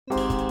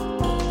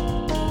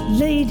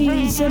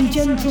ladies and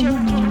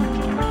gentlemen,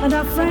 and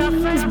our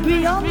friends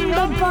beyond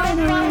the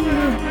binary.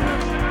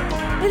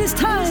 It is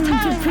time to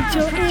put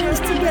your ears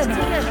together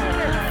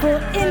for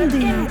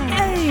Indie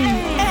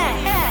AF.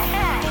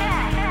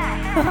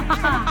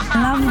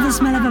 Love the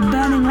smell of a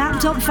burning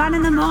laptop fan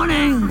in the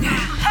morning.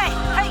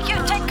 Hey,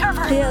 you take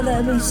cover. Here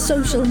there be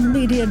social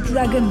media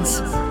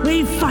dragons.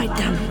 We fight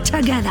them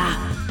together.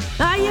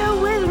 Are you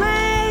with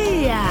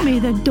me? May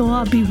the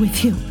door be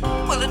with you.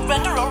 Will it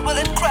render or will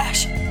it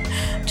crash?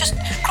 Just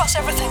cross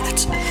everything.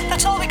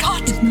 That's all we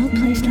got. There's no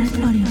place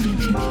like audio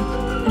fiction.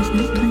 There's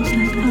no place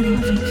like audio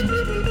fiction.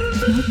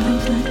 There's no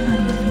place like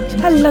audio fiction.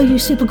 Hello, you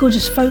super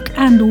gorgeous folk,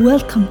 and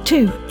welcome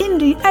to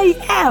Indie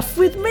AF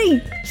with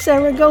me,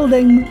 Sarah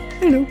Golding.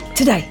 Hello.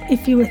 Today,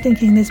 if you were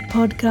thinking this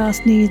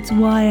podcast needs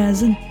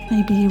wires, and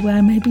maybe you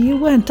were, maybe you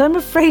weren't, I'm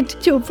afraid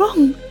you're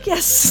wrong.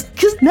 Yes,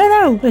 because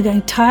no, we're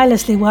going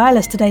tirelessly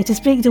wireless today to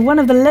speak to one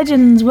of the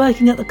legends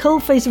working at the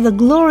coalface of the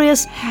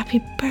glorious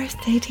Happy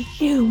Birthday to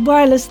You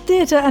wireless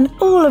theatre and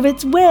all of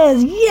its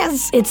wares.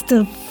 Yes, it's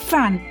the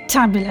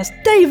fantabulous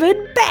David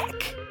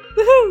Beck.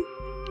 Woohoo!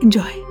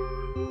 Enjoy.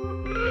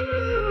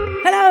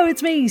 Hello,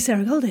 it's me,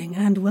 Sarah Golding,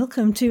 and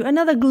welcome to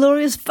another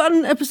glorious,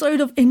 fun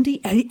episode of Indie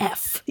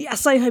AF.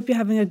 Yes, I hope you're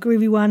having a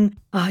groovy one.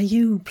 Are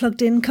you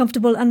plugged in,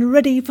 comfortable, and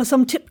ready for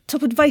some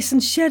tip-top advice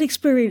and shared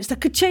experience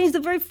that could change the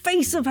very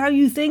face of how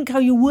you think, how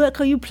you work,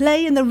 how you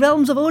play in the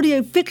realms of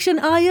audio fiction?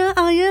 Are you?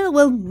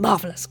 Well,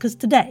 marvellous, because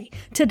today,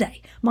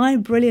 my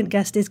brilliant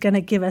guest is going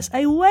to give us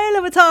a whale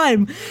of a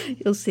time.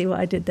 You'll see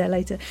what I did there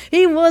later.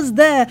 He was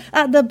there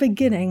at the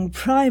beginning,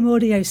 prime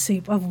audio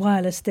soup of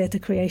wireless theatre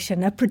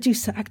creation, a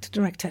producer, actor,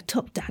 director,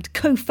 top dad,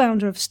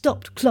 co-founder of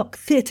Stopped Clock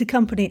Theatre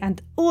Company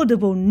and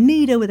Audible,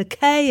 Nida with a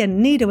K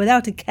and Nida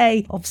without a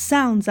K, of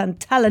sounds and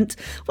talent.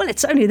 Well,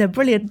 it's only the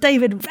brilliant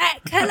David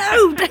Beck.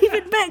 Hello,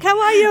 David Beck, how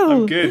are you?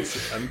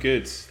 I'm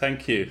good.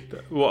 Thank you.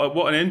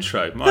 What an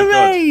intro. My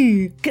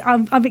Hooray.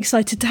 God. I'm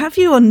excited to have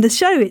you on the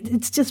show.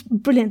 It's just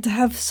brilliant to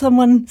have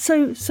someone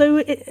so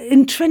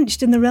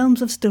entrenched in the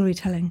realms of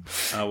storytelling.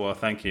 Oh, well,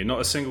 thank you. Not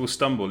a single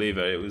stumble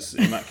either. It was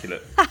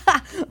immaculate.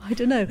 I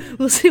don't know.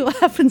 We'll see what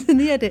happens in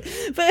the edit.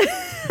 But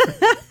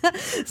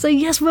so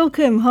yes,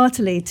 welcome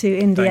heartily to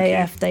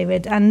Indie AF,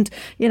 David. And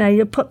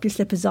you pop your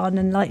slippers on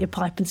and light your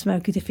pipe and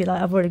smoke it if you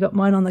like. I've already got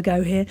mine on the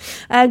go here.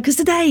 Because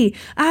today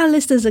our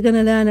listeners are going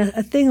to learn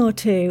a thing or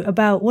two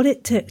about what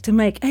it took to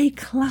make a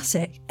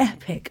classic,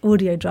 epic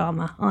audio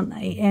drama, aren't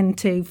they,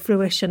 into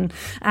fruition.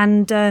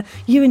 And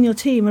you and your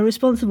team are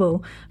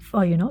responsible,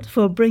 are you not,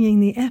 for bringing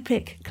the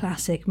epic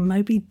classic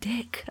Moby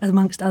Dick,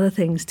 amongst other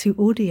things, to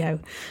audio.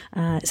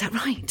 Is that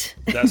right?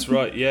 That's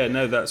right. Yeah,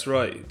 no, that's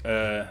right.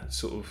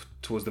 Sort of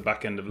towards the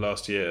back end of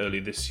last year, early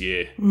this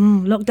year.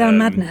 Lockdown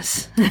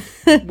madness.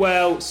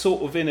 Well,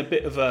 sort of in a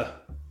bit of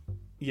a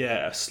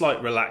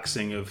slight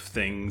relaxing of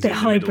things. Bit in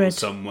the hybrid. middle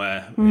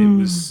somewhere. It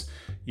was,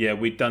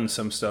 we'd done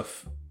some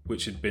stuff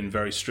which had been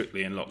very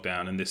strictly in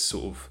lockdown, and this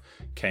sort of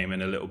came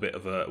in a little bit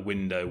of a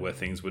window where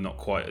things were not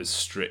quite as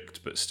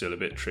strict, but still a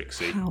bit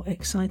tricksy. How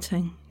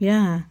exciting.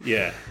 Yeah.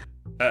 Yeah.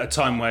 At a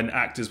time when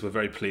actors were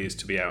very pleased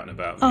to be out and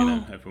about,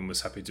 everyone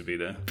was happy to be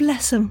there.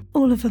 Bless them,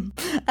 all of them.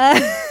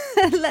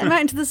 Let them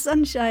out into the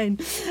sunshine.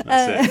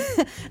 That's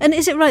it. And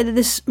is it right that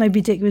this Moby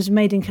Dick was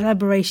made in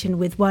collaboration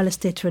with Wireless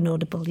Theatre and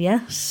Audible,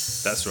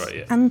 yes? That's right,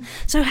 yeah. And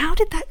so how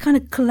did that kind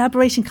of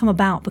collaboration come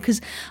about?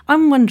 Because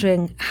I'm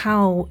wondering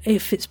how,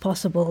 if it's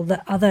possible,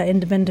 that other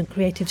independent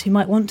creatives who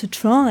might want to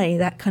try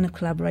that kind of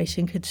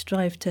collaboration could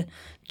strive to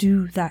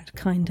do that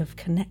kind of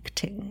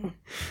connecting.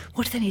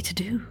 What do they need to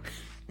do?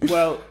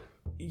 Well,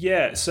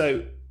 yeah,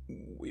 so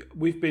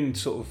we've been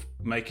sort of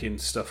making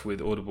stuff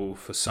with Audible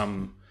for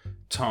some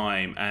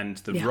time, and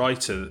the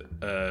writer,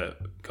 a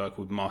guy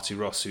called Marty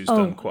Ross, who's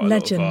done quite a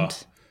lot of our...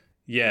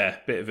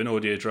 bit of an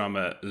audio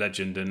drama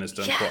legend, and has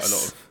done quite a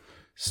lot of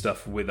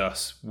stuff with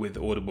us with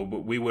Audible,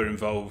 but we were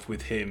involved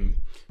with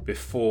him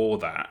before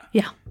that.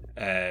 Yeah.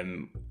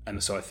 And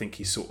so I think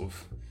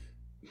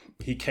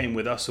he came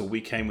with us, or we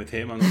came with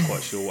him. I'm not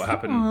quite sure what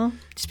happened.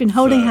 Just been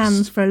holding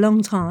hands for a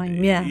long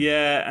time.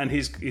 Yeah, and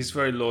he's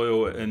very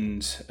loyal,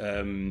 and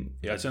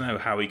I don't know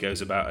how he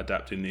goes about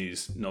adapting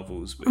these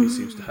novels, but he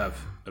seems to have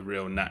a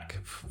real knack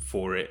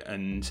for it.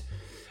 And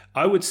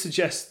I would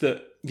suggest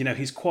that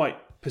he's quite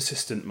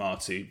persistent,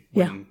 Marty,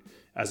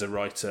 as a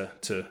writer,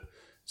 to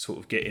sort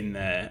of get in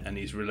there, and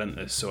he's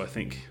relentless. So I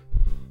think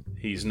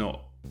he's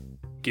not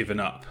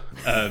given up,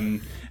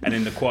 and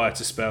in the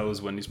quieter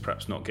spells when he's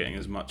perhaps not getting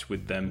as much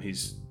with them,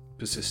 he's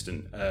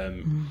persistent.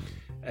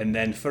 And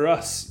then for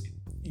us,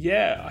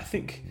 I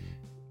think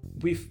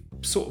we've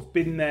sort of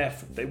been there.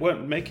 They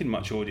weren't making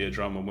much audio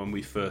drama when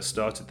we first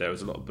started. There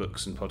was a lot of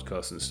books and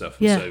podcasts and stuff.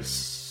 So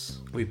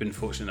we've been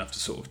fortunate enough to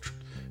sort of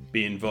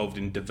be involved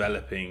in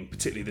developing,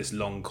 particularly this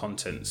long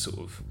content sort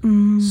of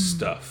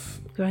stuff.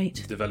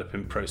 Great.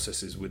 Developing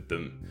processes with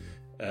them.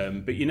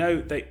 But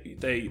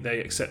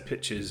they accept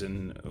pitches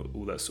and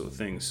all that sort of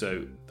thing.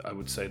 So I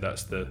would say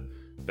that's the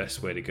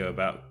best way to go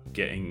about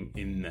getting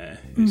in there,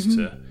 is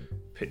to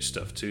pitch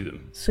stuff to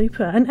them.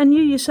 Super. And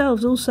you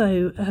yourselves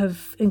also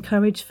have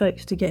encouraged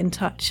folks to get in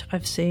touch,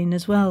 I've seen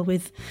as well,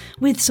 with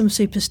some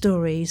super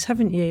stories,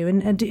 haven't you?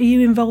 And are you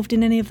involved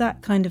in any of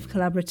that kind of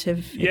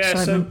collaborative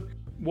excitement? So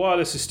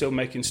Wireless is still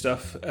making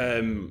stuff, for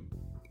the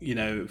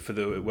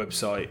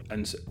website,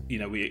 and,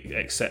 we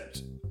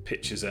accept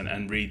pictures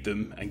and read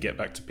them and get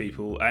back to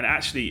people. And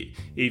actually,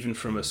 even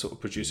from a sort of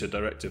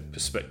producer-director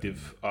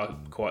perspective, I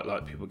quite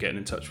like people getting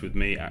in touch with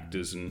me,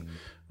 actors and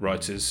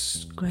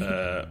writers.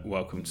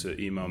 Welcome to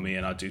email me,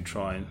 and I do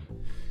try and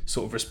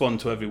sort of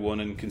respond to everyone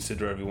and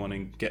consider everyone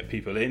and get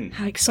people in.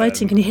 How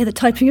exciting. Can you hear the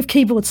typing of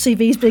keyboards,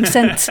 CVs being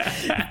sent,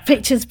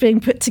 pictures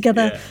being put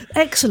together? Yeah.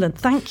 Excellent,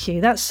 thank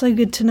you. That's so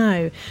good to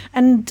know.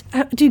 And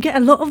do you get a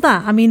lot of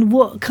that? I mean,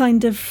 what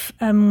kind of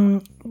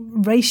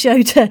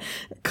ratio to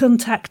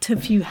contact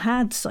have you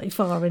had so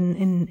far in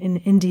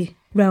indie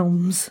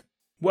realms?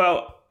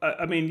 Well,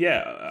 I mean,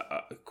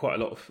 quite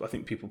a lot of, I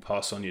think people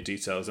pass on your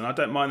details, and I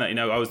don't mind that.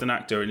 I was an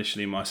actor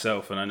initially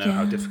myself, and I know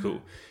how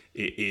difficult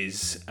it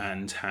is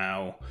and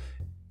how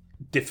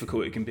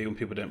difficult it can be when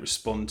people don't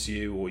respond to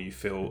you or you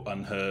feel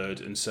unheard.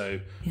 And so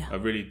I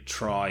really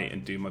try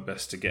and do my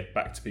best to get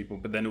back to people,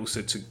 but then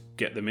also to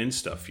get them in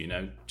stuff,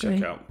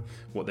 check out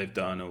what they've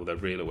done or their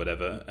reel or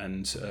whatever,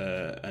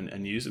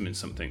 and use them in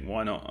something.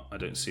 Why not? I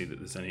don't see that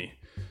there's any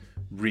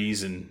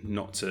reason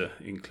not to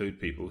include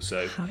people.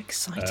 So how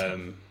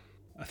exciting.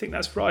 I think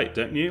that's right,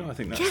 don't you? I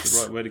think that's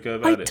the right way to go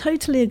about it. I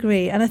totally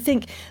agree. And I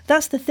think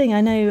that's the thing.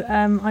 I know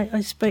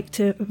I spoke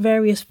to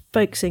various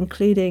folks,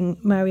 including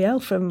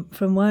Marielle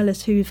from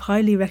Wireless, who've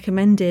highly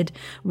recommended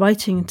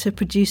writing to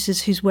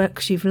producers whose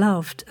works you've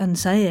loved and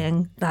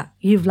saying that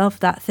you've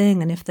loved that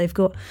thing. And if they've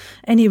got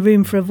any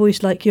room for a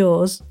voice like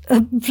yours,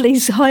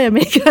 please hire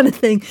me, kind of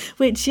thing,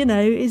 which,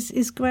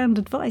 is grand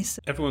advice.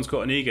 Everyone's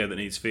got an ego that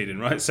needs feeding,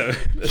 right? So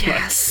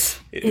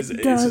yes,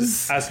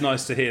 it's as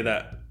nice to hear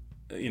that,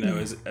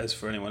 as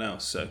for anyone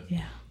else. So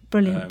yeah,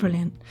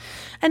 brilliant.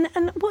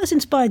 And what has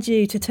inspired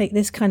you to take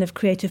this kind of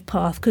creative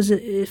path? Because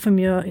from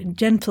your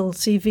gentle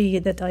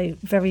CV that I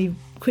very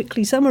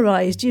quickly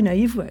summarised,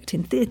 you've worked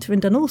in theatre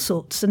and done all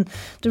sorts, and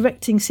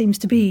directing seems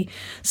to be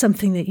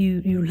something that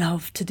you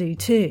love to do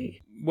too.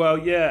 Well,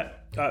 yeah.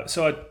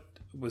 So I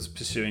was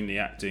pursuing the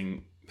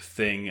acting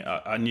thing.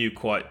 I knew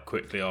quite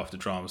quickly after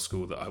drama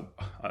school that I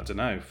don't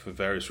know, for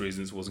various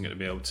reasons, wasn't going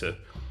to be able to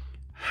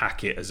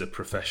hack it as a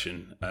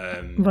profession.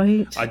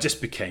 Right. I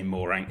just became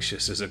more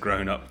anxious as a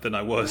grown-up than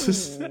I was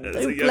as a youngster.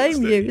 Don't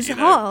blame you. It's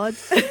hard.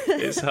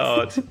 It's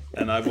hard,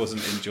 and I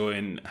wasn't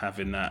enjoying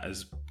having that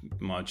as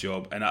my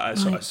job. And I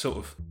sort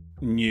of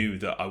knew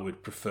that I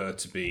would prefer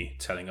to be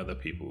telling other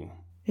people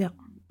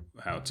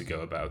how to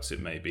go about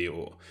it, maybe.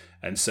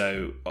 And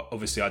so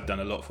obviously I'd done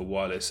a lot for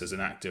Wireless as an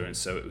actor, and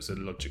so it was a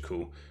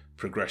logical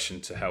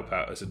progression to help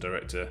out as a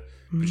director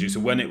producer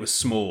when it was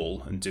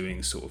small and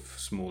doing sort of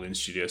small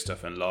in-studio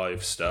stuff and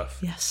live stuff.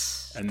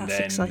 Yes, and that's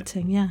then,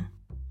 exciting, yeah,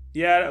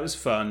 that was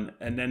fun.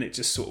 And then it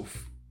just sort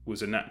of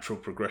was a natural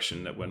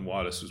progression that when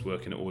Wireless was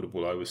working at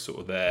Audible, I was sort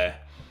of there.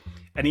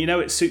 And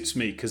it suits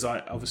me because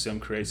I'm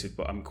creative,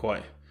 but I'm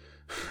quite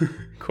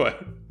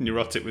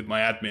neurotic with my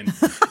admin.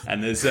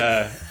 And there's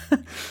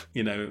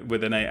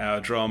with an 8-hour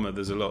drama,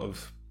 there's a lot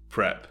of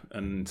prep,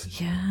 and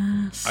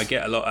yes, I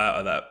get a lot out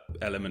of that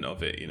element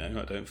of it. I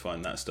don't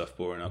find that stuff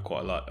boring. I'm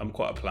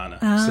quite a planner.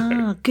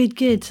 So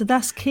good. So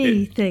that's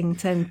key thing.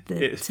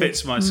 It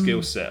fits my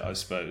skill set, I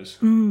suppose.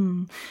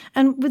 And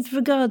with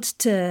regards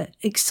to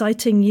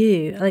exciting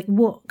you, like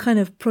what kind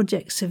of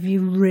projects have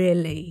you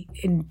really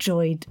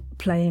enjoyed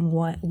playing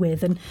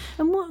with, and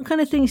what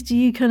kind of things do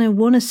you kind of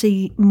want to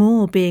see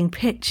more being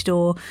pitched,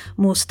 or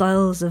more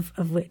styles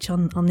of which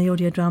on the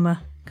audio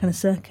drama kind of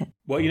circuit?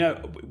 Well,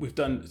 we've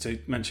done, so you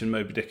mentioned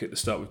Moby Dick at the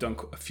start, we've done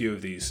a few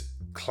of these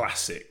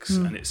classics,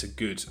 and it's a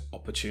good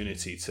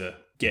opportunity to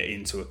get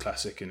into a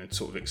classic and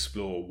sort of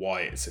explore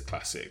why it's a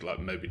classic, like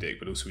Moby Dick,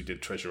 but also we did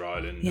Treasure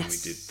Island, and we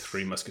did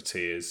Three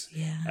Musketeers,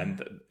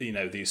 and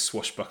these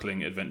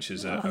swashbuckling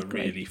adventures are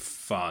really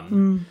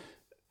fun.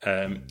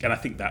 And I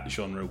think that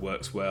genre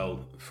works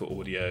well for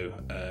audio,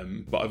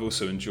 but I've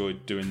also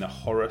enjoyed doing the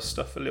horror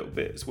stuff a little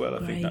bit as well.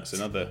 I think that's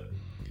another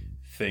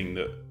thing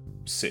that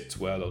sits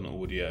well on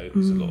audio.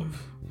 There's a lot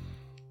of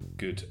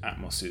good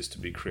atmospheres to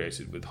be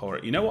created with horror.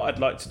 You know what I'd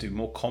like to do?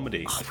 More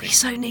comedy. We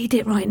so need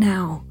it right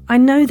now. I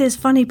know there's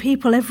funny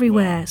people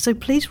everywhere, so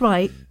please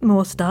write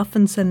more stuff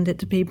and send it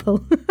to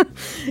people.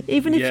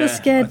 Even if you're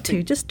scared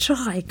to, just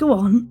try. Go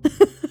on.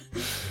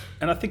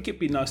 And I think it'd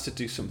be nice to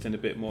do something a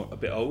bit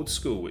old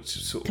school,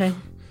 which sort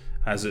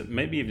of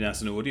maybe even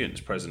has an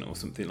audience present or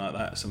something like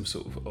that. Some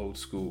sort of old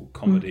school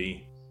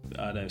comedy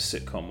I don't know,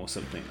 sitcom or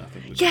something. I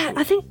think. Yeah,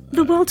 I think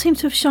the world seems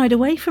to have shied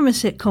away from a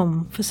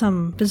sitcom for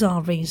some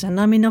bizarre reason.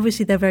 I mean,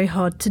 obviously they're very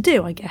hard to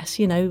do, I guess.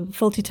 You know,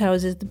 Fawlty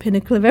Towers is the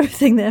pinnacle of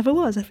everything that ever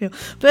was, I feel.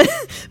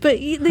 But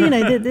you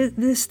know,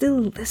 there's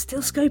still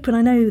scope, and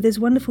I know there's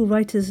wonderful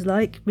writers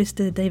like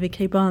Mr. David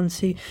K. Barnes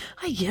who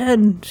I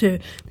yearn to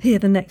hear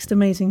the next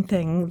amazing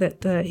thing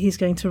that he's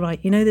going to write.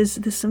 You know,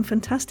 there's some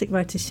fantastic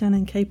writers,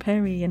 Shannon K.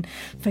 Perry and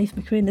Faith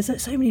McQueen.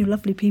 There's so many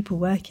lovely people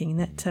working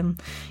that,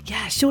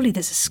 surely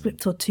there's a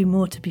script or two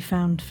more to be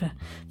found for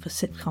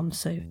sitcoms.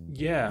 So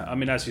yeah, I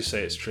mean, as you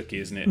say, it's tricky,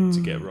 isn't it,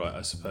 to get right?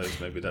 I suppose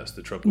maybe that's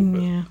the trouble.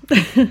 But yeah,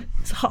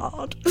 it's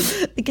hard.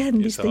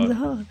 Again, these things are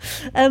hard.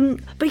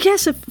 But yeah,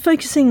 so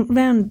focusing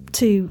round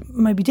to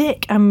Moby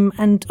Dick,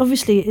 and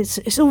obviously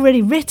it's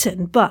already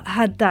written, but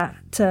had that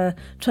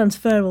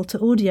transferal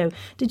to audio.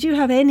 Did you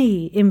have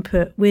any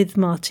input with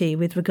Marty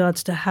with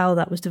regards to how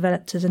that was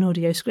developed as an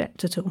audio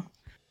script at all?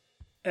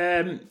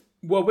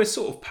 Well, we're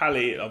sort of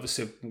pally.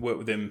 Obviously, I've worked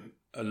with him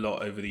a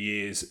lot over the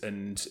years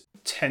and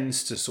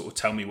tends to sort of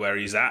tell me where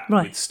he's at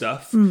with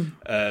stuff.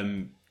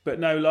 But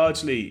no,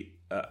 largely,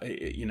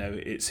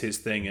 it's his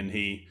thing, and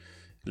he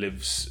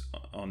lives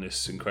on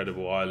this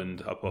incredible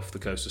island up off the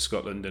coast of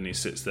Scotland, and he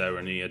sits there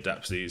and he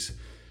adapts these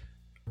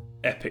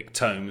epic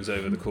tomes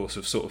over the course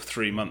of sort of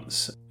 3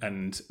 months.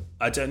 And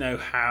I don't know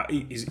how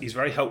he's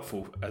very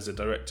helpful as a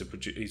director.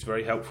 He's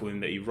very helpful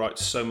in that he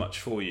writes so much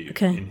for you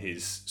in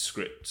his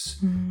scripts.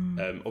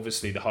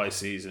 Obviously the high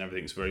seas and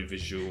everything's very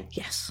visual,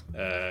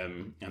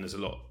 and there's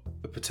a lot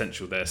of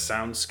potential there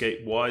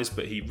soundscape wise,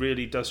 but he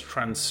really does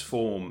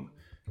transform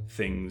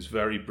things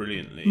very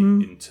brilliantly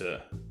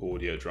into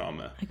audio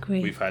drama.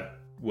 Agree. We've had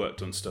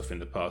worked on stuff in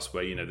the past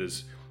where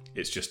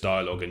it's just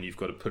dialogue and you've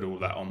got to put all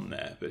that on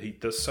there, but he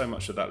does so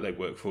much of that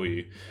legwork for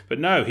you. But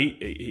no,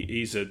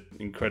 he's an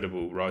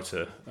incredible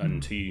writer,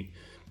 and he,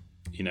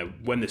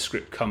 when the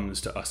script comes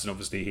to us, and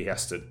obviously he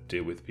has to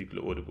deal with people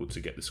at Audible to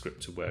get the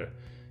script to where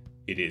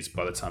it is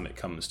by the time it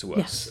comes to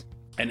us.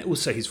 And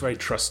also he's very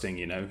trusting,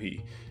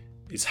 he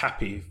is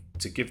happy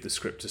to give the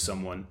script to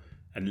someone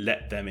and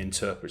let them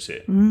interpret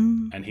it,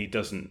 and he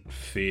doesn't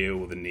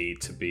feel the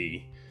need to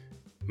be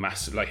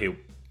massive. Like, he'll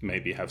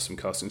maybe have some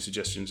casting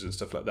suggestions and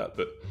stuff like that,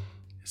 but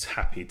is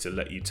happy to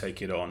let you take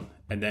it on.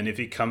 And then if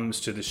he comes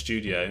to the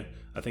studio,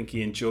 I think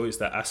he enjoys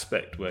that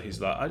aspect where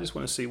he's like, I just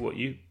want to see what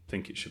you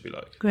think it should be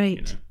like.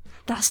 Great.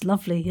 That's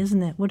lovely,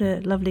 isn't it? What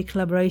a lovely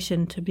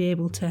collaboration to be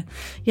able to,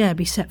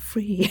 be set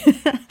free.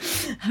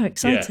 How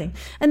exciting.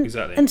 Yeah,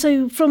 exactly. And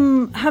so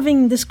from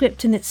having the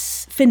script in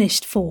its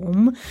finished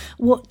form,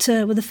 what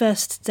were the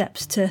first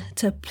steps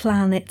to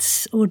plan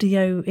its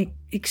audio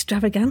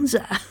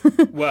extravaganza?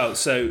 Well,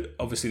 so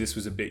obviously this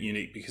was a bit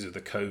unique because of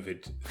the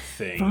COVID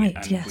thing. Right,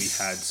 and we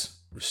had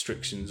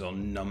restrictions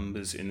on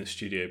numbers in the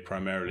studio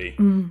primarily,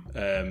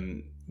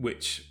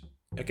 which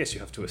I guess you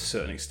have to a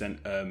certain extent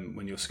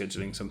when you're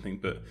scheduling something,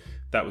 but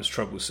that was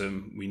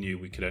troublesome. We knew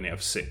we could only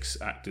have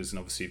 6 actors, and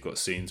obviously you've got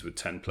scenes with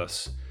 10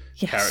 plus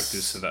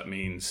characters, so that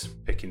means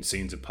picking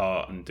scenes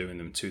apart and doing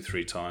them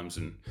 2-3 times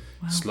and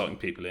slotting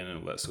people in and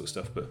all that sort of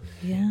stuff. But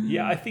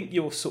I think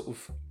you're sort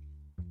of,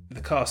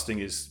 the casting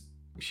is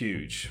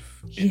huge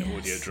in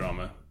audio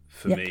drama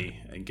for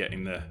me, and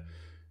getting the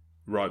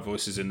right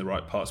voices in the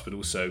right parts, but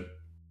also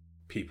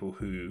people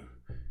who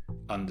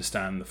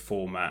understand the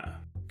format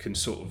can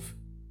sort of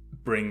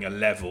bring a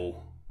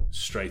level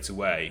straight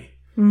away.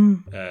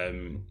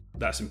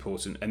 That's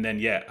important. And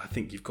then I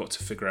think you've got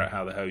to figure out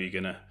how the hell you're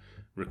going to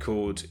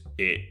record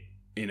it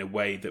in a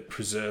way that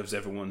preserves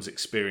everyone's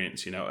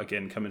experience.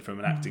 Again, coming from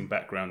an acting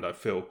background, I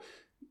feel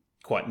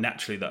quite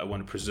naturally that I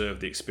want to preserve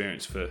the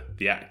experience for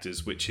the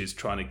actors, which is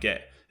trying to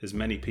get as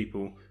many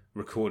people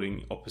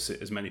recording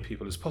opposite as many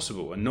people as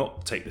possible, and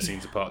not take the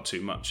scenes apart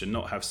too much, and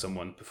not have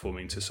someone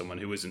performing to someone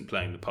who isn't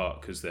playing the part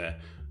because they're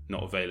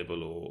not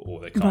available or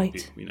they can't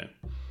be,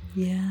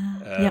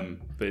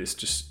 but it's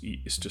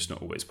just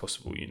not always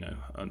possible,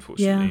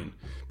 unfortunately. And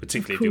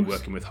particularly if you're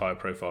working with higher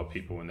profile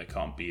people and they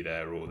can't be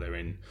there, or they're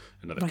in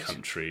another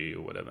country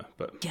or whatever.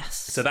 But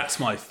so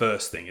that's my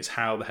first thing, is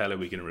how the hell are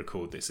we going to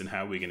record this, and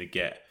how are we going to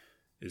get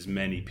as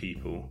many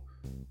people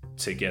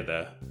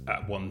together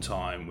at one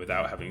time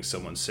without having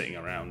someone sitting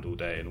around all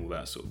day and all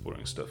that sort of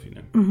boring stuff,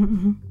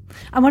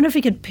 I wonder if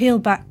we could peel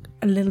back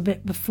a little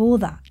bit before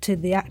that to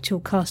the actual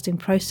casting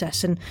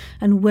process and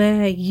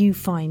where you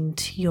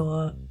find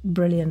your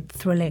brilliant,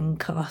 thrilling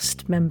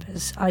cast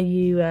members. Are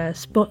you a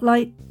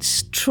spotlight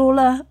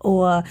trawler,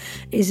 or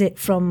is it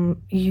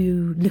from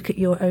you look at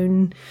your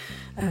own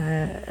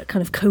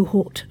kind of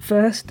cohort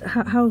first?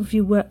 How have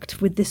you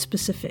worked with this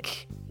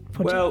specific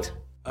project? Well,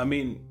 I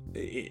mean,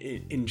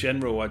 in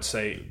general, I'd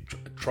say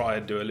try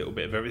and do a little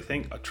bit of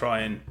everything. I try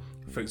and,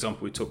 for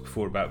example, we talked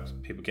before about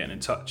people getting in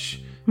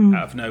touch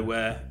out of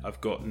nowhere. I've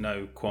got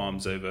no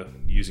qualms over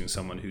using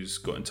someone who's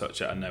got in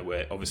touch out of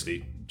nowhere,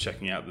 obviously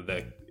checking out that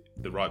they're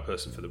the right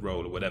person for the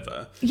role or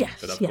whatever.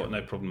 But I've got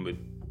no problem with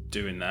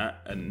doing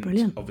that.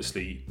 And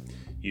obviously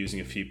using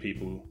a few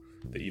people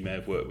that you may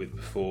have worked with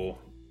before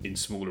in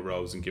smaller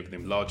roles and giving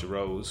them larger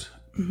roles.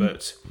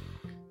 But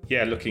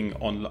looking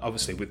on,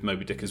 obviously with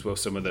Moby Dick as well,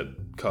 some of the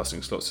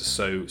casting slots are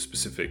so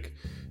specific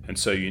and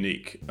so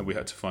unique, and we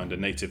had to find a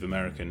Native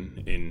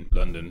American in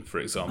London, for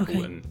example.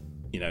 Okay. And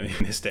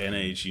in this day and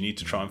age, you need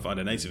to try and find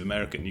a Native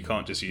American. You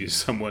can't just use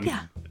someone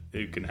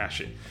who can hash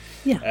it.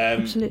 Yeah,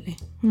 absolutely.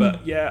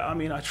 But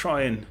I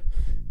try and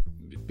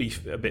be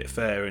a bit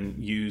fair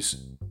and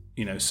use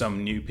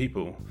some new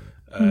people,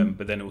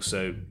 but then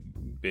also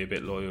be a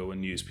bit loyal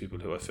and use people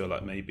who I feel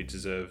like maybe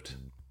deserved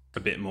a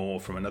bit more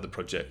from another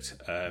project.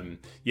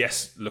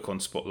 Yes, look on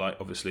Spotlight,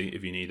 obviously,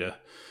 if you need a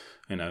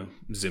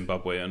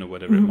Zimbabwean or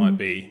whatever it might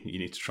be, you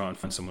need to try and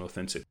find someone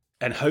authentic.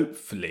 And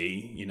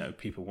hopefully,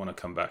 people want to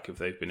come back if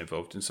they've been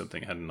involved in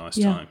something, had a nice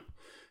time,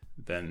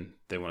 then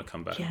they want to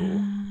come back,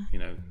 or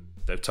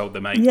they've told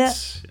their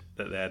mates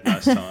that they had a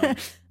nice time.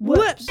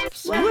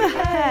 Whoops!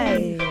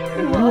 Hey!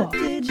 What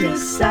did you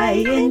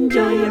say?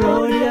 Enjoy your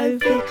audio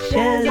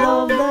pictures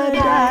of the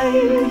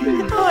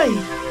day.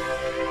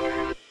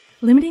 Oi!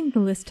 Limiting the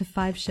list to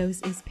 5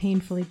 shows is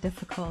painfully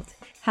difficult.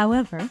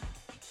 However,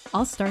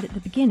 I'll start at the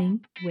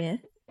beginning with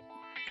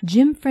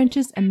Jim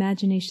French's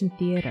Imagination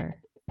Theater.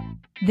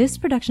 This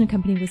production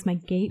company was my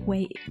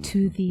gateway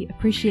to the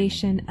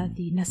appreciation of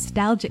the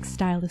nostalgic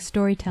style of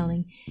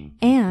storytelling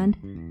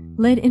and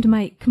led into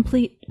my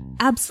complete,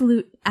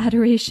 absolute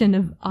adoration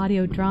of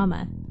audio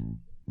drama.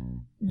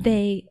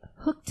 They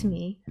hooked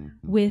me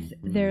with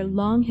their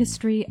long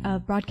history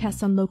of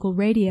broadcasts on local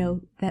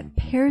radio that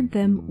paired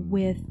them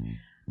with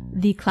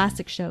the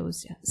classic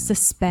shows,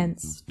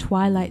 Suspense,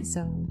 Twilight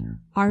Zone,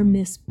 Our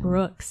Miss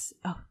Brooks,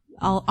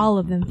 all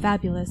of them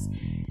fabulous.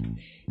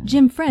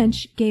 Jim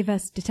French gave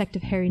us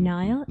Detective Harry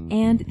Nile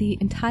and the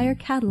entire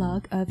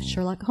catalog of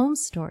Sherlock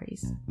Holmes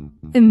stories.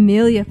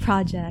 Amelia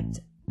Project.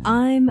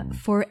 I'm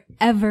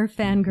forever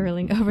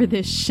fangirling over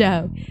this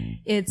show.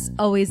 It's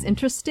always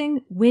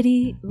interesting,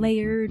 witty,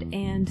 layered,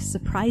 and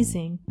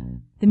surprising.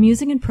 The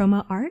music and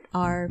promo art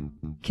are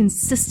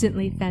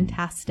consistently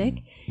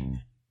fantastic.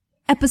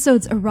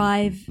 Episodes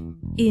arrive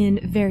in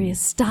various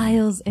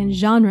styles and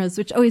genres,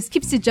 which always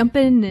keeps you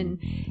jumping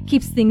and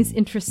keeps things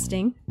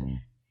interesting.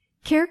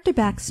 Character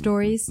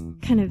backstories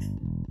kind of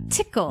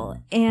tickle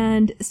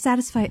and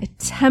satisfy a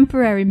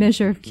temporary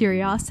measure of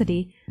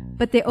curiosity,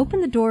 but they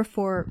open the door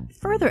for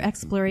further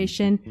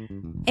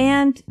exploration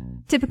and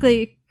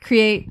typically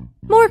create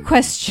more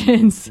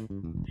questions.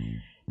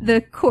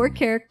 The core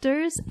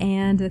characters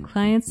and the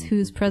clients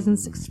whose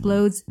presence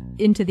explodes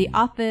into the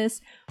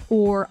office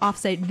or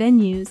offsite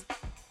venues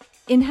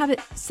inhabit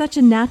such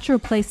a natural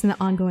place in the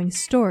ongoing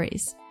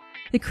stories.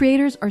 The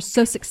creators are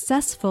so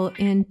successful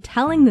in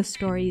telling the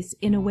stories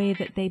in a way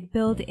that they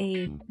build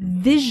a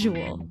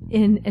visual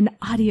in an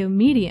audio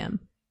medium.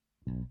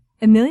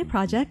 Amelia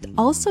Project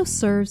also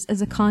serves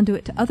as a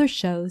conduit to other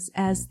shows,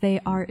 as they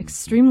are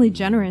extremely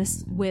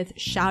generous with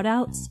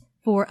shout-outs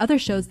for other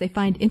shows they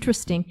find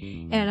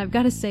interesting, and I've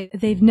got to say,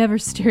 they've never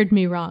steered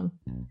me wrong.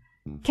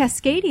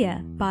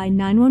 Cascadia by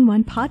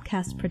 911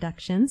 Podcast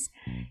Productions.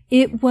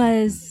 It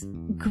was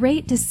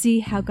great to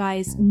see how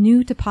guys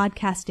new to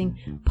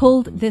podcasting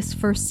pulled this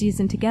first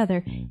season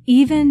together,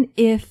 even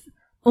if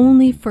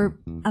only for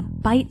a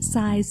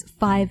bite-sized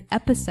 5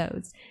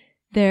 episodes.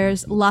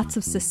 There's lots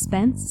of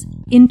suspense,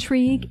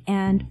 intrigue,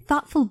 and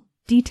thoughtful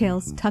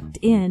details tucked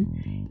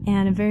in,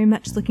 and I'm very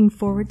much looking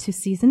forward to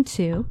season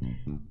 2.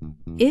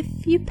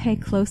 If you pay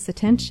close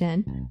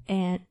attention,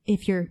 and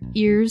if your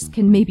ears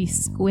can maybe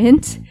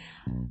squint,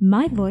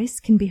 my voice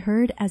can be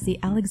heard as the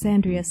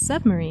Alexandria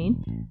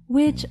submarine,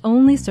 which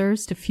only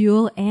serves to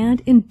fuel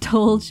and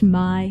indulge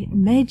my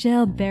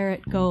Majel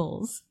Barrett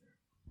goals.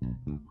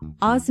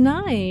 Oz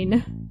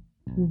 9.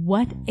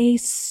 What a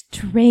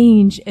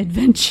strange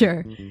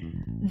adventure.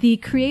 The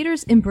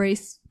creators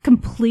embrace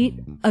complete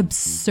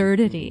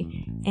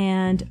absurdity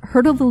and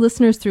hurdle the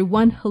listeners through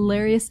one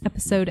hilarious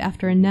episode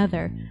after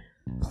another.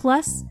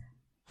 Plus,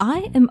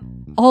 I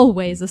am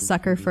always a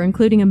sucker for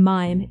including a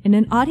mime in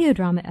an audio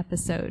drama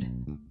episode.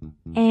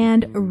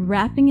 And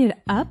wrapping it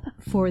up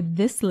for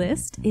this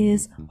list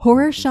is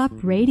Horror Shop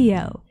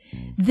Radio.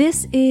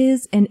 This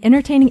is an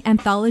entertaining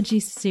anthology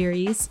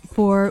series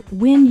for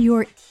when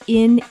you're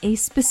in a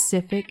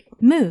specific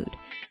mood.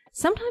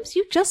 Sometimes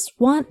you just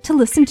want to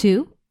listen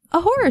to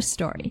a horror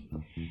story.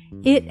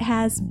 It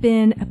has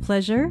been a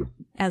pleasure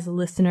as a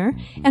listener,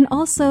 and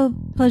also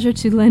pleasure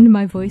to lend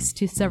my voice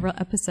to several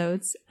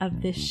episodes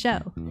of this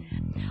show.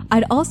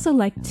 I'd also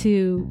like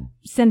to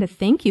send a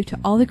thank you to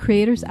all the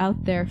creators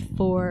out there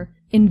for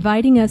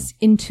inviting us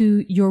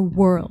into your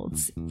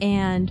worlds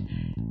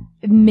and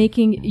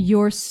making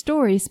your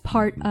stories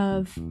part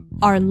of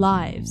our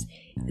lives.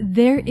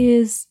 There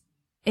is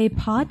a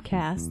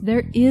podcast,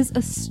 there is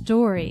a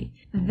story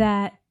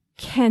that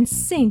can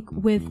sync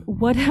with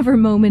whatever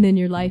moment in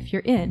your life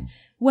you're in.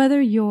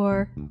 Whether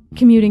you're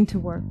commuting to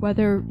work,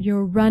 whether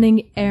you're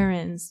running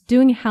errands,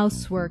 doing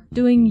housework,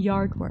 doing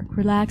yard work,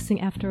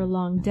 relaxing after a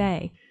long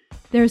day,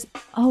 there's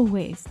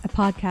always a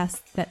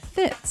podcast that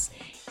fits.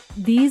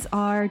 These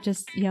are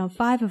just,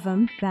 5 of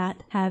them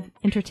that have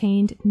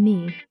entertained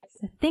me.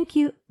 So thank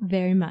you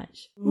very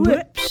much.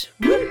 Whoops!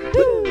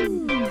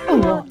 Woo-hoo!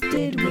 what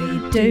did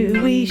we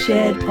do? We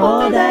shared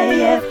Pod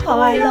AF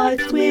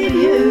highlights with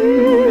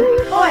you.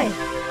 Oi!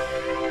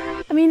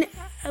 I mean,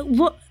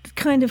 what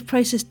kind of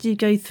process do you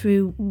go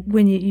through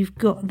when you've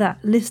got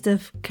that list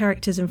of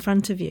characters in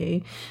front of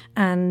you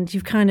and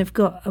you've kind of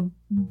got a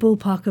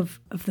ballpark of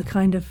the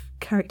kind of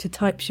character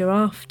types you're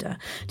after?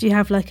 Do you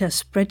have like a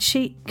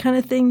spreadsheet kind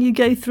of thing you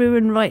go through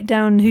and write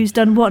down who's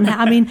done what?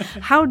 I mean,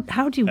 how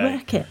do you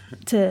work it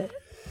to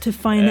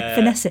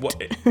finesse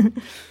it?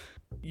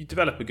 You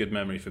develop a good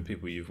memory for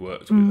people you've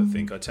worked with, I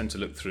think. I tend to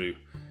look through,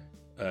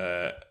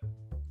 I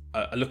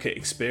look at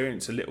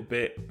experience a little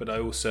bit, but I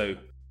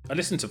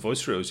listen to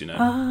voice reels, you know.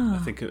 I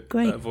think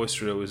a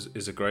voice reel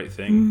is a great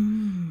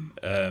thing.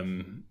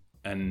 And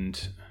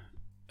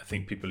I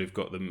think people who've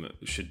got them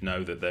should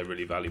know that they're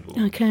really valuable.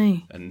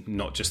 Okay. And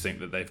not just think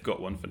that they've got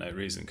one for no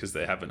reason, because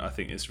they haven't. I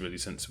think it's really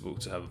sensible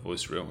to have a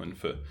voice reel. And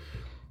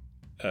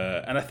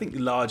I think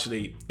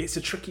largely it's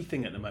a tricky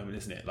thing at the moment,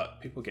 isn't it?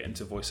 Like, people get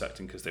into voice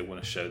acting because they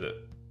want to show that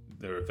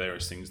there are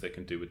various things they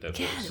can do with their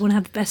voice. They want to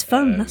have the best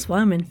fun. That's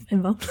why I'm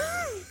involved.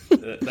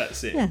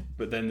 That's it. Yeah.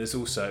 But then there's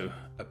also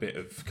a bit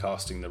of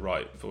casting the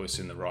right voice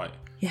in the right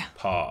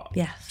part.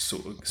 Yeah.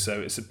 Sort of.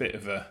 So it's a bit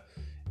of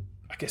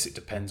I guess it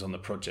depends on the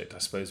project. I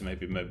suppose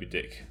maybe Moby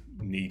Dick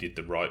needed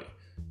the right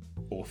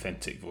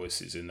authentic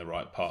voices in the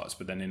right parts,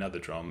 but then in other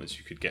dramas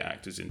you could get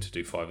actors in to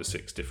do 5 or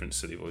 6 different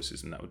silly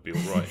voices and that would be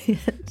all right. Yes.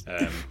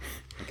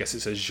 I guess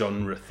it's a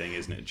genre thing,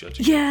 isn't it,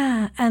 judging?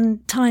 Yeah,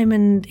 and time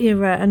and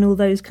era and all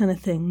those kind of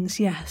things.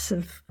 Yes,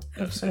 of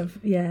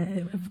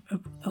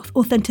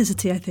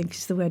authenticity, I think,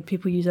 is the word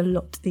people use a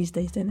lot these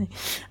days, don't they?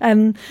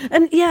 And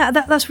yeah,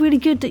 that's really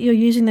good that you're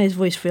using those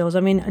voice reels. I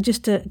mean,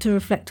 just to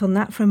reflect on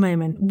that for a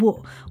moment,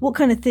 what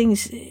kind of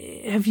things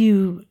have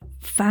you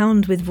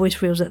found with voice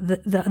reels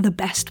that the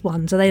best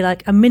ones? Are they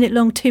like a minute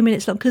long, 2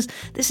 minutes long? Because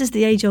this is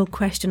the age-old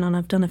question, and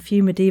I've done a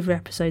few Mediva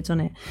episodes on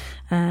it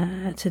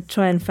to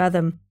try and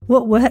fathom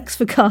what works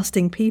for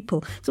casting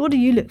people. So what do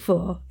you look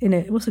for in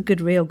it? What's a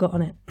good reel got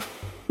on it?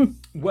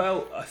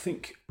 Well, I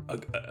think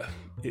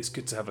it's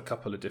good to have a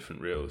couple of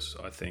different reels,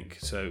 I think.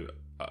 So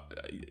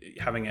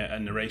having a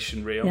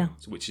narration reel,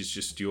 which is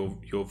just your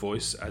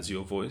voice as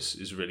your voice,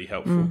 is really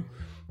helpful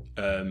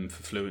for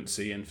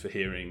fluency and for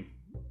hearing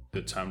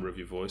the timbre of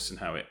your voice and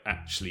how it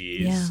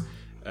actually is.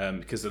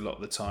 Because a lot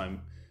of the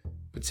time,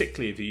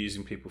 particularly if you're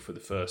using people for the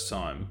first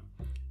time,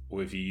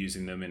 or if you're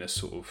using them in a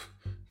sort of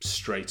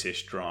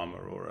straightish drama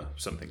or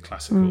something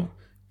classical,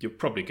 you're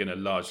probably going to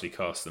largely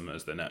cast them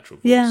as their natural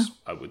voice,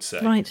 I would say.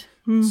 Right.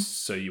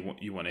 So you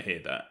want to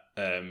hear that.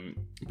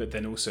 But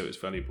then also it's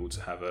valuable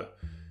to have a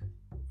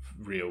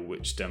reel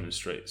which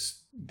demonstrates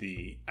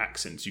the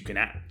accents you can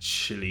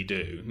actually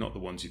do, not the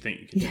ones you think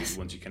you can do, the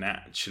ones you can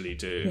actually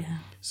do.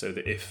 So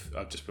that if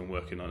I've just been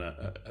working on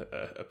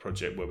a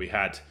project where we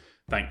had,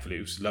 thankfully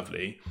it was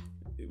lovely,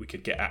 we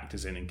could get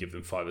actors in and give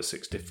them 5 or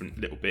 6 different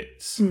little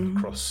bits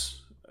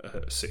across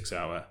a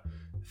 6-hour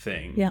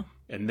thing. Yeah.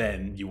 And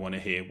then you want to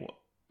hear what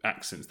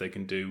accents they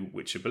can do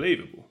which are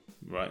believable,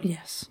 right?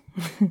 Yes.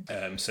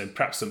 So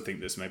perhaps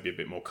something that's maybe a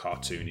bit more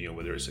cartoony, or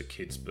whether it's a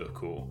kid's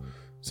book or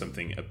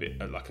something a bit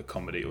like a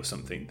comedy or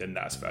something, then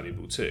that's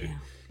valuable too.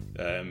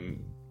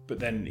 But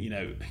then,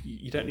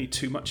 you don't need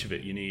too much of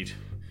it. You need,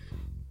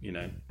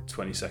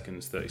 20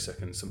 seconds, 30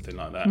 seconds, something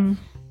like that.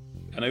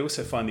 And I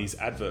also find these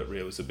advert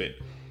reels a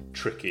bit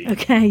tricky.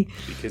 Okay.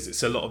 Because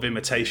it's a lot of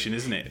imitation,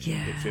 isn't it?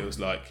 Yeah. It feels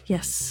like.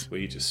 Yes. Where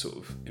you're just sort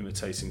of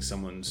imitating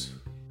someone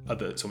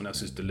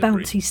else's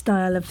delivery. Bouncy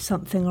style of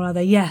something or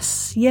other.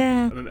 Yes.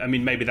 Yeah. I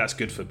mean, maybe that's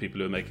good for people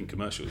who are making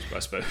commercials, but I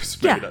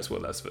suppose maybe that's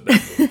what that's for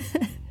them.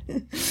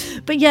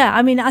 But yeah,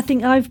 I mean, I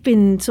think I've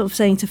been sort of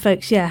saying to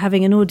folks,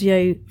 having an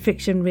audio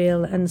fiction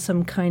reel and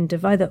some kind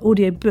of either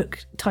audio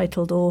book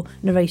titled or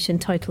narration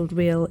titled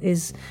reel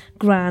is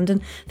grand.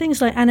 And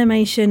things like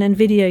animation and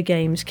video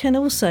games can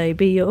also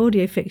be your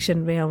audio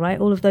fiction reel, right?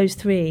 All of those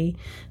 3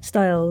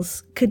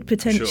 styles could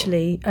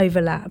potentially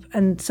overlap.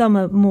 And some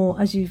are more,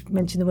 as you've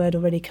mentioned the word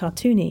already,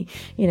 cartoony,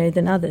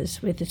 than others,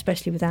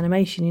 especially with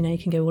animation, you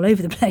can go all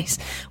over the place.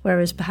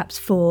 Whereas perhaps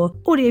for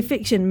audio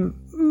fiction,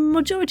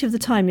 majority of the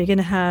time you're going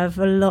to have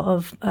a lot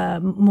of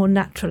more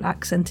natural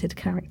accented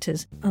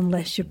characters,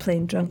 unless you're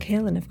playing Drunk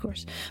Helen, of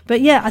course.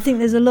 But yeah, I think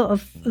there's a lot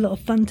of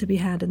fun to be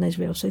had in those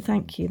reels. So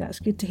thank you. That's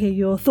good to hear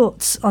your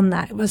thoughts on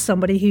that as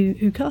somebody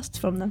who casts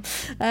from them.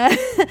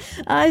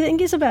 I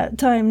think it's about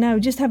time now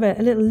just have a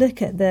little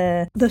look at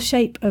the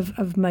shape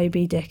of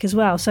Moby Dick as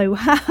well. So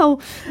how,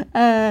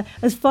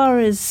 as far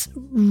as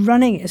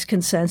running is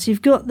concerned, so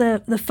you've got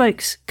the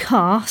folks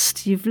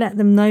cast, you've let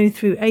them know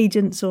through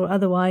agents or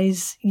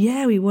otherwise,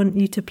 we want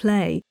you to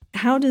play.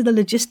 How do the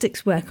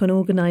logistics work on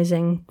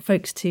organising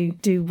folks to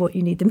do what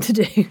you need them to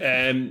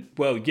do?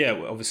 Well,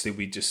 obviously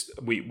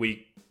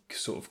we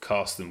sort of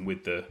cast them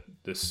with the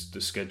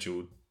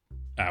scheduled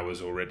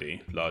hours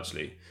already,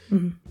 largely,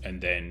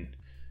 and then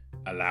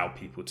allow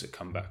people to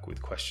come back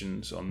with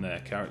questions on their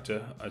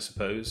character, I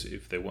suppose,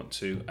 if they want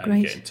to,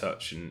 and get in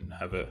touch and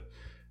have a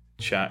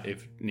chat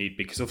if need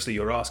be, because obviously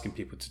you're asking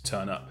people to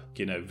turn up,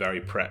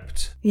 very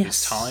prepped. Yes.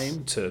 It's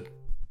time to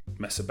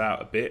mess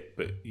about a bit,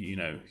 but you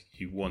know,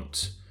 you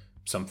want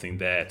something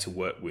there to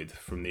work with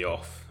from the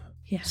off.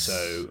 Yes.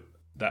 So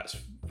that's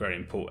very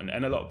important.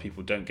 And a lot of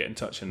people don't get in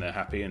touch and they're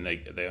happy and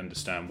they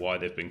understand why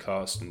they've been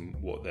cast and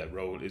what their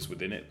role is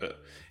within it.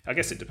 But I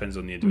guess it depends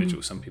on the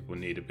individual. Some people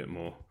need a bit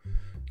more,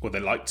 or they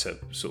like to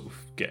sort of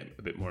get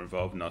a bit more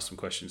involved and ask some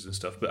questions and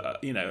stuff.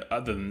 But, you know,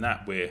 other than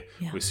that, we're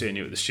seeing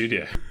you at the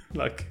studio,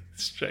 like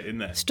straight in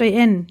there. Straight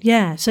in,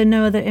 yeah. So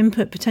no other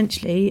input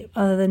potentially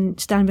other than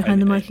stand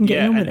behind the mic and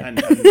getting on with it.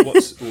 And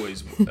what's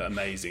always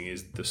amazing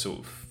is the sort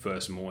of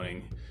first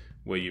morning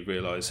where you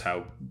realise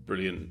how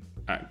brilliant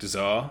actors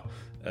are.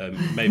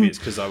 Maybe it's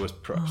because I was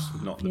perhaps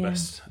not the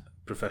best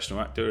professional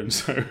actor, and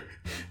so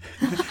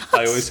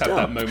I always have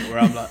that moment where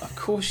I'm like, of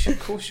course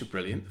you're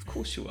brilliant, of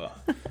course you are,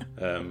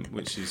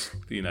 which is,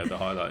 you know, the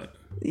highlight.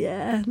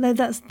 Yeah, no,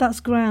 that's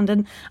grand.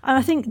 And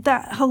I think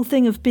that whole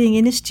thing of being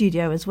in a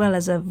studio as well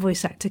as a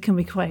voice actor can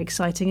be quite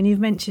exciting. And you've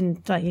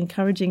mentioned like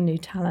encouraging new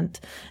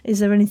talent. Is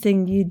there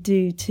anything you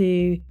do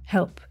to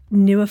help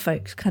newer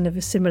folks kind of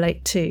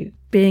assimilate to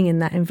being in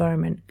that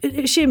environment?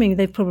 Assuming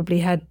they've probably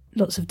had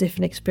lots of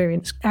different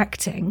experience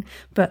acting,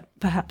 but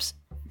perhaps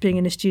being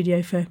in a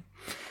studio for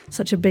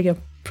such a bigger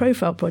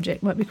profile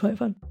project might be quite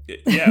fun.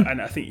 Yeah,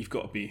 and I think you've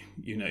got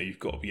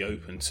to be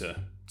open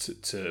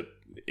to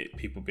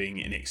people being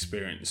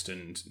inexperienced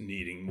and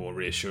needing more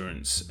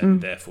reassurance,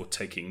 and therefore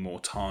taking more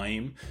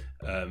time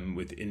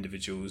with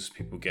individuals.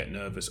 People get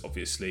nervous,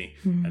 obviously,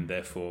 and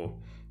therefore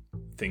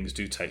things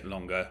do take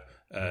longer.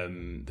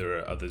 There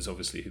are others,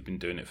 obviously, who've been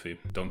doing it for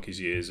donkey's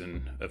years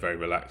and are very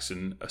relaxed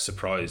and are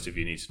surprised if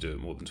you need to do it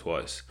more than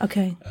twice.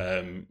 Okay.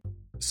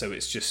 So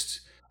it's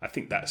just, I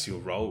think that's your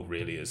role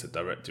really as a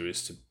director,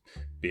 is to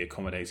be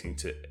accommodating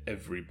to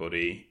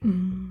everybody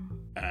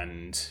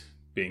and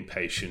being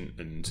patient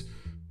and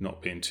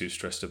not being too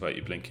stressed about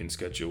your blinking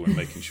schedule and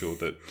making sure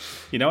that,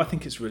 you know, I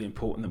think it's really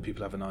important that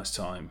people have a nice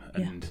time.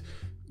 And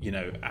you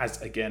know,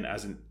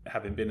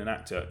 having been an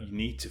actor, you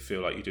need to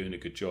feel like you're doing a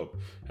good job.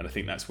 And I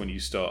think that's when you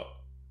start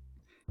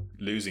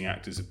losing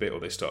actors a bit, or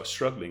they start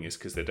struggling, is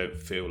because they don't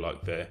feel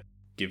like they're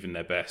giving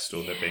their best,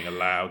 or they're being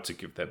allowed to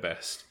give their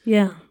best.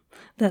 Yeah,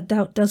 that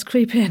doubt does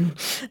creep in.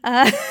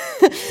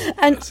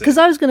 And because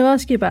I was going to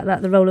ask you about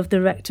that, the role of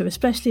director,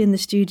 especially in the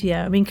studio.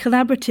 I mean,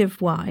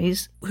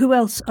 collaborative-wise, who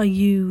else are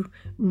you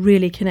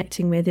really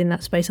connecting with in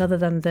that space other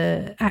than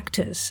the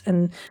actors?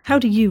 And how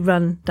do you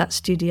run that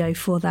studio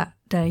for that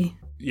day?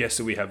 Yeah,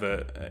 so we have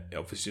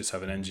obviously just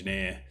have an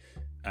engineer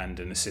and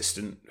an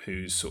assistant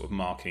who's sort of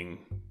marking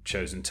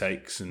chosen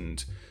takes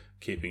and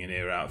keeping an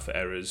ear out for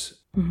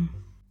errors.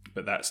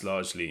 But that's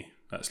largely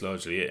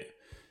it.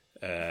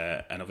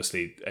 And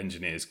obviously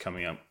engineers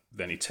coming up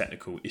with any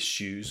technical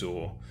issues,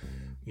 or,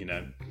 you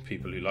know,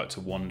 people who like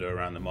to wander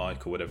around the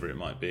mic or whatever it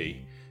might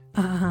be.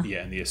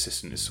 Yeah, and the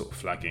assistant is sort of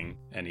flagging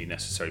any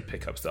necessary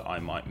pickups that I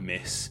might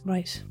miss.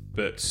 Right.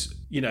 But,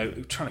 you know,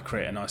 trying to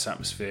create a nice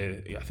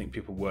atmosphere. I think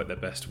people work their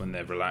best when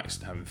they're relaxed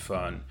and having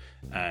fun,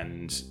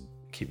 and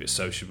keep it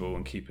sociable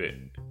and keep it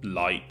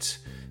light,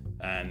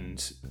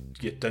 and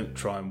don't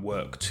try and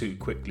work too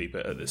quickly,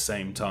 but at the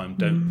same time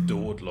don't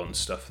dawdle on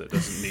stuff that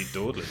doesn't need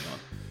dawdling on.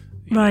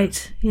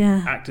 Right,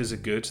 yeah. Actors are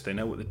good, they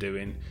know what they're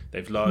doing,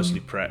 they've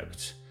largely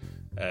prepped,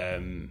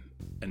 and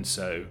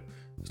so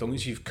as long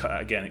as you've cut,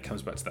 again, it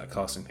comes back to that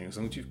casting thing, as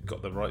long as you've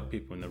got the right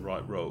people in the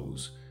right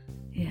roles,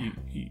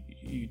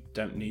 you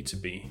don't need to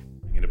be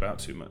thinking about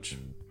too much.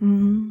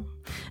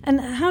 And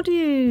how do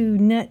you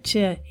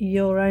nurture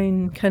your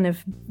own kind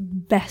of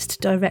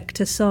best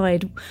director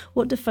side?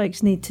 What do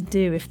folks need to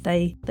do if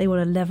they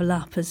want to level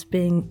up as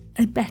being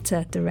a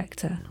better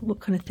director? What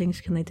kind of things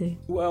can they do?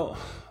 Well,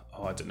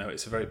 I don't know.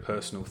 It's a very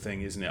personal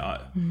thing, isn't it?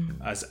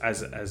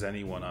 As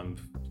anyone, I'm,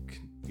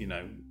 you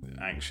know,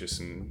 anxious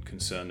and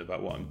concerned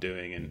about what I'm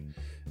doing,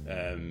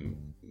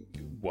 and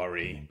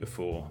worry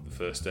before the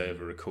first day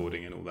of a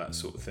recording and all that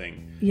sort of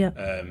thing. Yeah.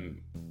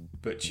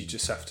 But you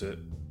just have to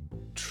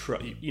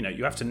you know,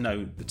 you have to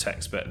know the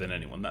text better than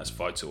anyone. That's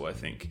vital, I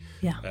think.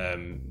 Yeah.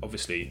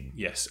 Obviously,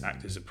 yes,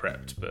 actors are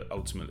prepped, but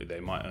ultimately they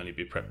might only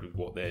be prepped with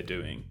what they're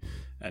doing,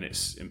 and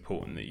it's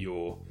important that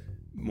you're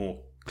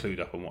more clued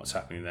up on what's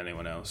happening than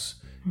anyone else.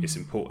 It's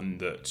important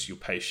that you're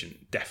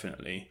patient,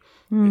 definitely.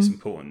 It's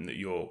important that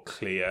you're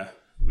clear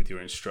with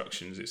your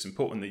instructions. It's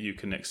important that you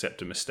can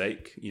accept a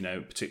mistake, you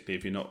know, particularly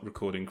if you're not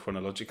recording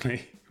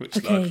chronologically,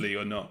 which likely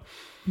you're not.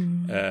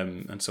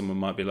 And someone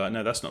might be like,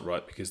 no, that's not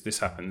right because this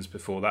happens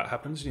before that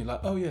happens. And you're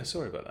like, oh yeah,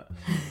 sorry about that.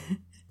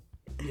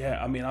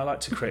 Yeah, I mean, I like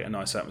to create a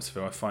nice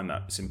atmosphere. I find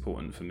that it's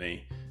important for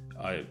me.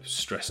 I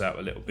stress out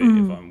a little bit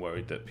if I'm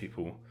worried that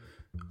people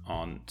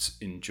aren't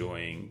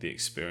enjoying the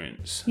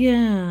experience.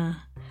 Yeah.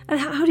 And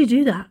how do you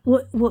do that?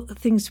 What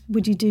things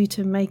would you do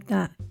to make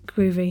that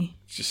groovy?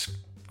 Just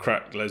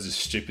crack loads of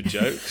stupid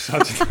jokes. I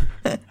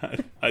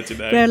don't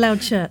know. Wear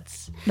loud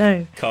shirts.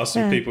 No. Cast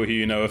some people who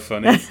you know are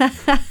funny.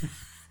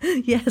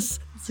 Yes,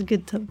 that's a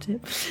good top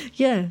tip.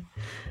 Yeah.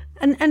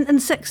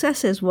 And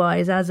successes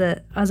wise, as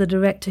a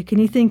director, can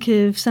you think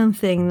of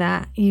something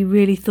that you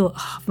really thought,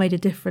 I've made a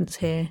difference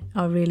here?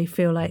 I really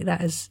feel like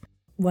that has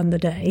won the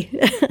day.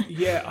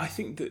 Yeah, I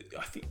think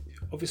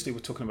obviously we're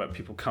talking about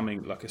people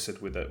coming, like I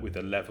said, with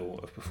a level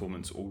of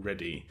performance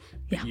already.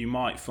 Yeah. You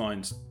might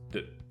find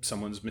that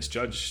someone's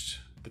misjudged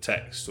the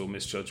text or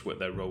misjudged what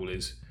their role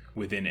is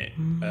within it.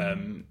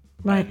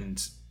 Right.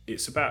 And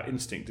it's about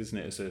instinct, isn't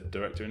it, as a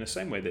director, in the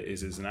same way that it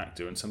is as an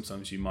actor. And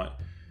sometimes you might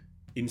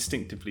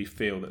instinctively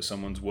feel that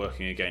someone's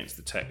working against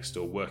the text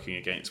or working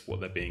against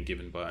what they're being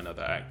given by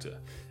another actor.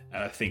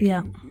 And I think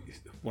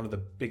one of the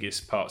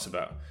biggest parts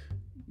about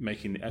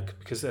making,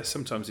 because there's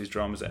sometimes these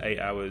dramas at 8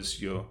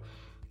 hours, you're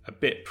a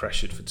bit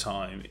pressured for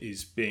time,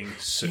 is being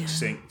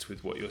succinct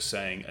with what you're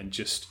saying and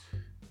just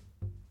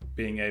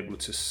being able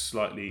to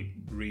slightly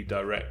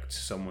redirect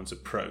someone's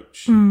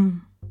approach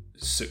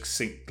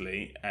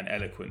succinctly and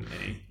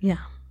eloquently,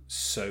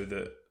 so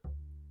that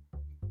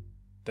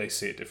they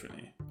see it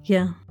differently.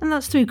 Yeah, and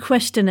that's through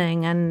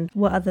questioning. And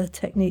what other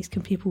techniques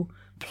can people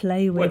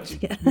play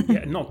with?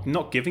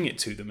 Not giving it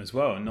to them as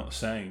well, and not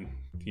saying,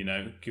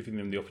 giving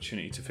them the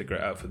opportunity to figure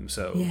it out for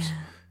themselves.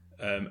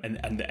 Yeah.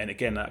 And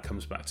again, that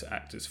comes back to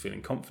actors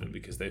feeling confident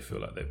because they feel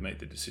like they've made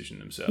the decision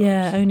themselves.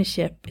 Yeah,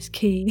 ownership is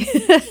key.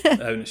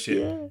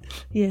 Ownership.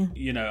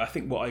 Yeah. I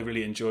think what I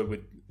really enjoy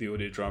with the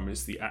audio drama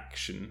is the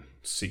action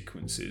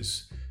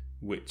sequences,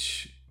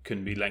 which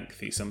can be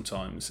lengthy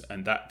sometimes,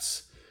 and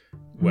that's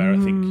where I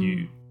think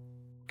you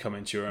come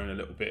into your own a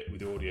little bit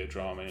with audio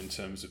drama in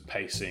terms of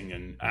pacing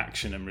and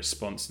action and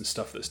response and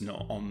stuff that's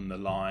not on the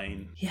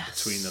line,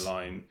 between the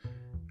line,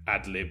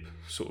 ad-lib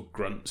sort of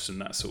grunts and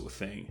that sort of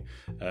thing,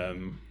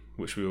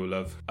 which we all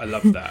love. I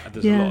love that.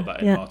 There's a lot of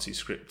that in Marty's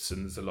scripts,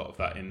 and there's a lot of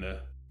that in the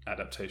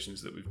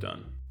adaptations that we've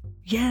done.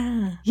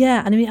 Yeah.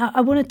 And I mean,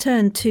 I want to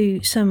turn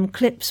to some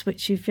clips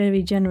which you've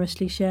very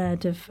generously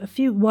shared of a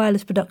few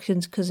wireless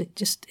productions, because it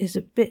just is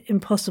a bit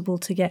impossible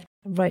to get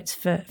rights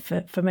for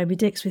Moby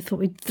Dick. We thought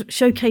we'd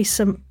showcase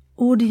some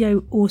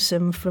audio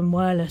awesome from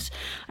wireless.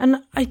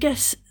 And I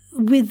guess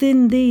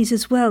within these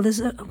as well,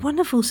 there's a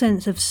wonderful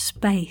sense of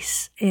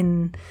space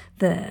in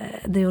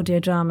the audio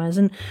dramas.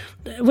 And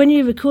when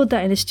you record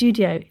that in a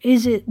studio,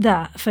 is it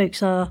that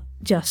folks are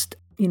just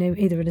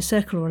either in a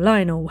circle or a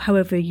line, or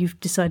however you've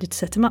decided to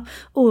set them up,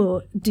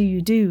 or do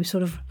you do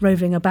sort of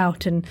roving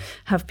about and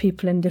have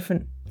people in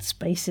different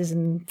spaces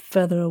and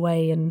further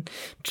away and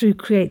to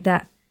create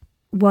that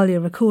while you're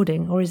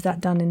recording, or is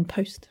that done in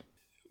post?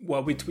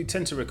 Well, we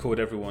tend to record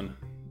everyone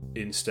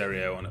in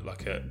stereo on it,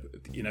 like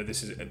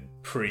this is a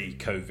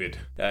pre-COVID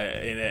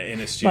in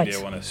a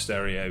studio on a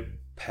stereo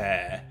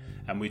pair,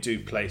 and we do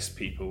place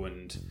people,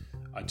 and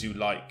I do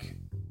like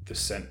the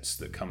sense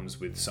that comes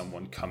with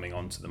someone coming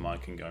onto the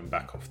mic and going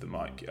back off the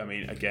mic. I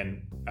mean,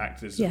 again,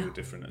 actors are all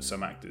different, and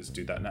some actors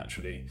do that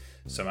naturally.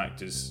 Some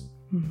actors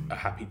are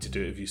happy to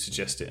do it if you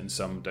suggest it, and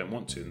some don't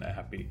want to, and they're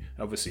happy.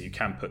 Obviously, you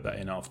can put that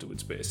in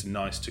afterwards, but it's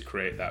nice to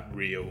create that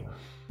real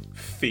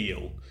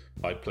feel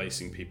by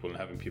placing people and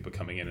having people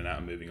coming in and out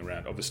and moving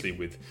around. Obviously,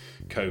 with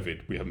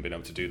COVID, we haven't been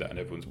able to do that, and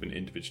everyone's been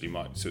individually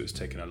mic'd, so it's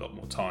taken a lot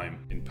more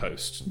time in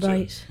post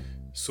to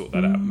sort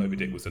that out. Moby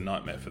Dick was a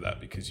nightmare for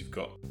that, because you've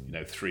got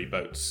 3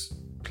 boats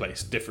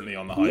placed differently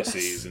on the high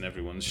seas, and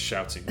everyone's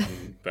shouting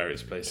from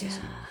various places.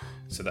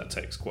 So that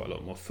takes quite a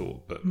lot more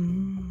thought. But I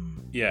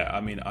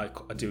mean, I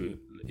do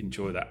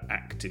enjoy that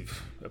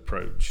active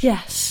approach.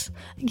 Yes.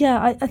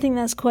 Yeah, I think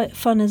that's quite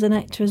fun as an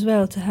actor as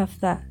well, to have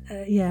that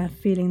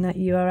feeling that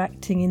you are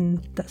acting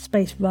in that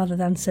space rather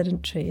than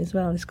sedentary as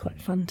well. It's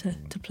quite fun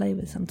to play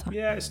with sometimes.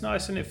 Yeah, it's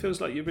nice, and it feels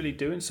like you're really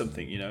doing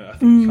something, I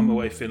think you come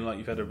away feeling like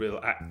you've had a real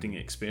acting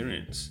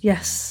experience.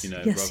 Yes.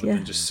 Rather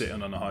than just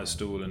sitting on a high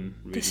stool and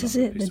reading. This is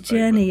it. The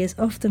journey is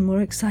often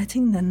more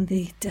exciting than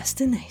the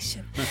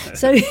destination.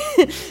 So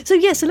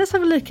let's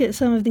have a look at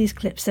some of these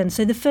clips then.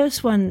 So the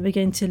first one we're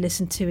going to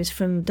listen to is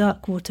from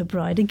Darkwater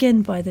Bride,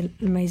 again by the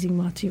amazing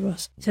Marty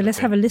Ross. So let's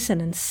have a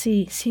listen and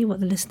see what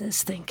the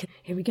listeners think.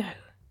 Here we go.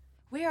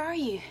 Where are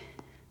you?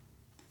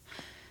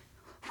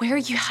 Where are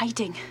you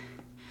hiding?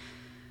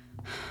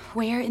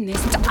 Where in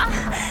this...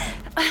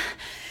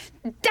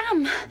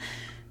 damn!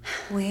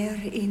 Where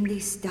in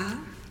this dark?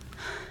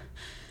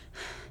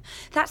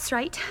 That's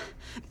right.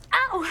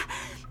 Ow!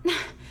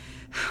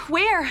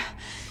 Where?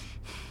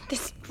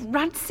 This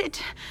rancid,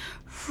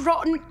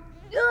 rotten,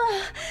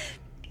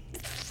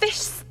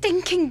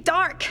 fish-stinking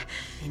dark.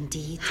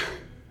 Indeed.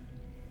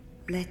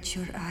 Let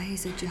your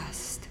eyes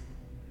adjust.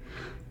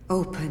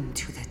 Open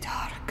to the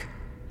dark.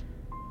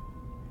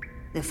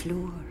 The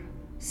floor,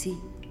 see?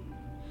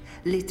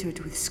 Littered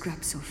with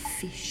scraps of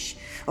fish,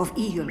 of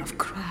eel, of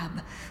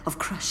crab, of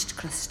crushed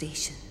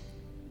crustacean.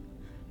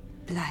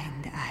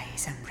 Blind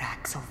eyes and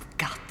rags of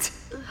gut.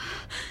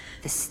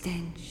 The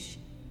stench.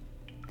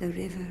 The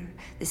river,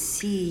 the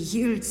sea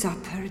yields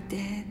up her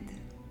dead.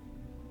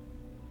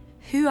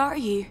 Who are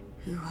you?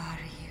 Who are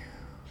you?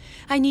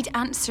 I need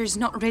answers,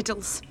 not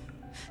riddles.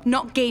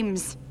 Not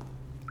games.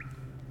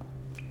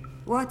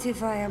 What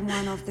if I am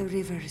one of the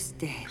river's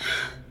dead?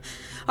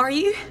 Are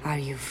you? Are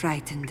you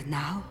frightened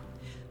now?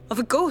 Of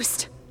a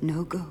ghost?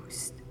 No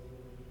ghost.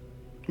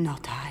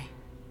 Not I.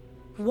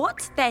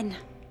 What then?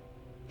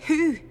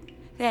 Who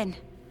then?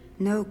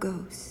 No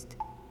ghost.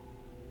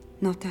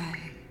 Not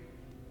I.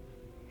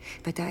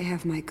 But I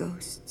have my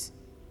ghosts.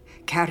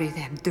 Carry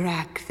them,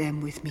 drag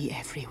them with me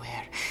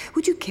everywhere.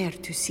 Would you care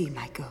to see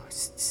my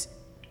ghosts?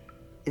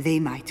 They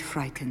might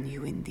frighten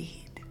you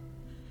indeed.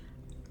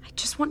 I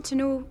just want to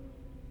know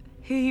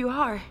who you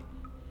are.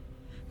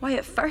 Why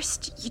at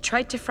first you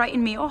tried to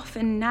frighten me off,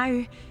 and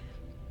now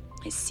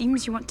it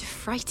seems you want to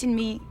frighten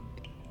me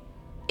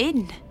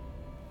in.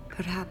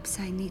 Perhaps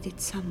I needed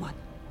someone.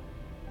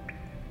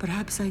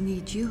 Perhaps I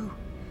need you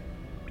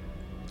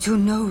to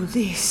know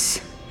this.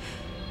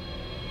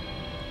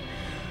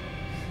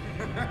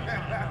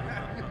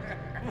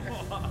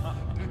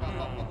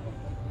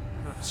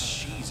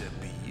 She's a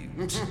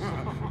beaut.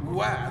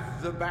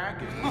 Worth the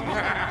bagging.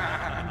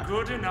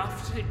 Good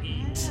enough to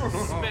eat.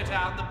 Spit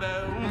out the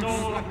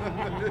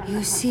bones.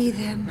 You see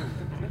them?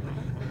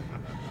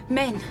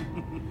 Men.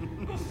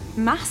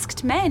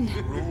 Masked men.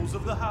 Rules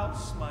of the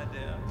house, my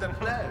dear. The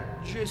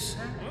pledge is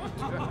set.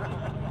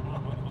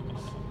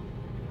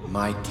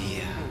 My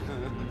dear,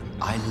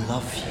 I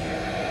love you.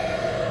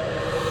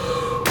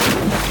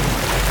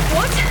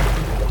 What?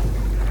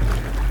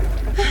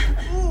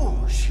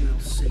 Oh, she'll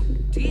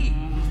sink deep.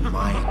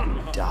 My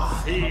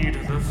darling. Feed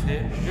the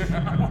fish.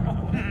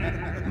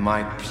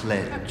 My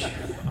pledge.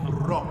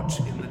 Rot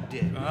in the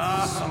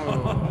depths.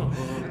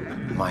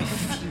 My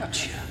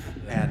future.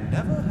 And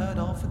never heard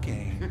of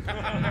again.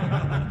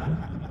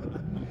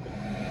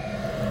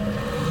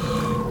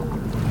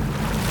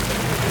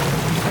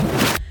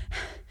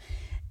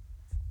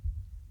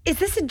 Is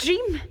this a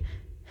dream?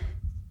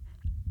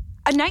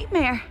 A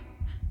nightmare?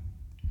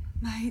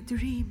 My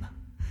dream.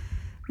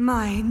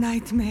 My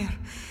nightmare.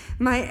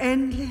 My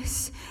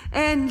endless.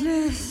 Let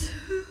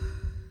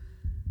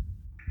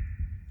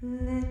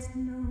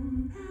no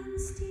man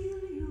steal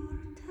your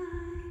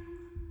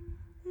time.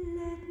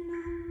 Let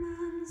no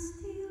man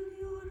steal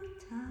your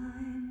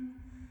time.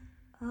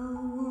 A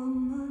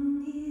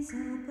woman is a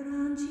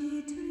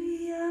branchy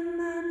tree, a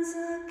man's a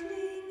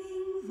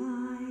clinging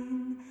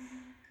vine.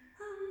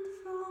 And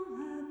from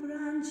her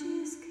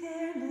branches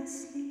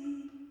carelessly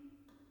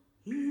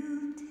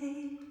he'll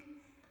take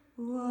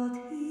what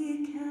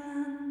he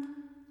can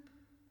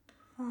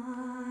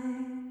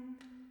find.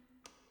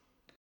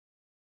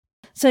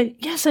 So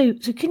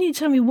can you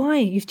tell me why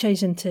you've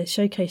chosen to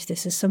showcase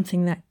this as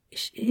something that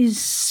is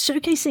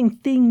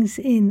showcasing things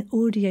in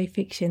audio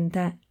fiction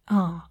that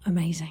are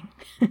amazing?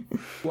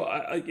 Well,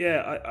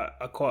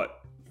 I quite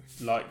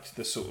liked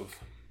the sort of.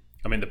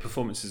 I mean, the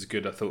performance is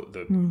good. I thought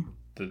the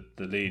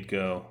lead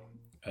girl,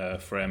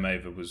 Freya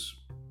Maver, was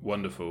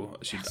wonderful.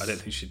 I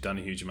don't think she'd done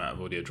a huge amount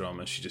of audio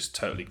drama. She just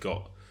totally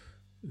got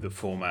the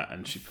format,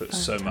 and she put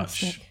so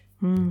much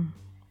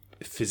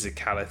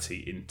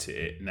physicality into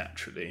it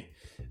naturally.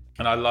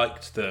 And I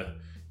liked the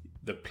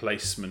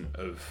placement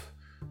of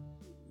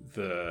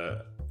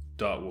the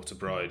Darkwater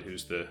Bride,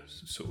 who's the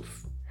sort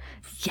of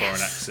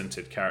foreign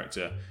accented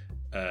character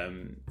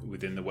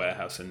within the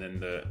warehouse, and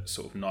then the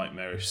sort of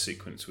nightmarish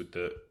sequence with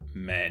the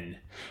men,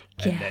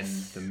 and then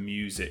the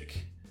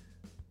music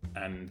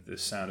and the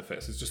sound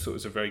effects. I just thought it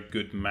was a very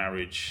good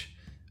marriage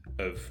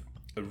of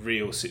a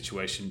real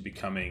situation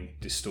becoming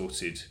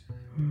distorted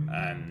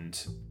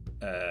and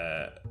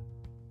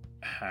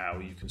how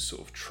you can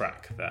sort of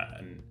track that.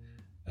 And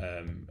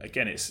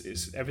again,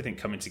 it's everything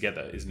coming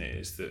together, isn't it?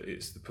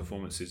 It's the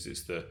performances,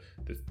 it's the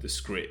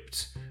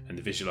script and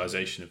the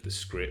visualization of the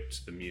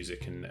script, the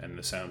music and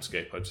the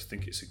soundscape. I just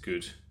think it's a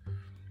good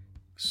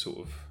sort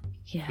of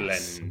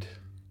blend.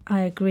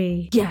 I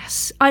agree.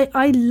 Yes,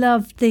 I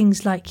love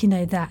things like,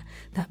 that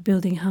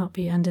building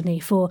heartbeat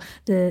underneath, or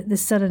the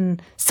sudden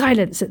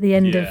silence at the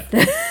end of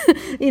the,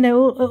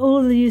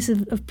 all the use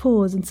of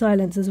pause and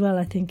silence as well.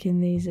 I think in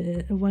these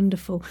are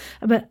wonderful.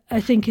 But I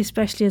think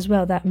especially as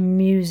well that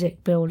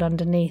music build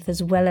underneath,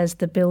 as well as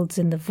the builds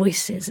in the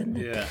voices and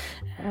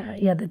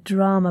the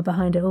drama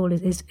behind it all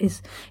is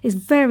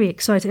very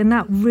exciting, and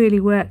that really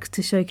works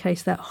to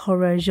showcase that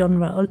horror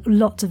genre.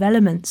 Lots of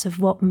elements of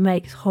what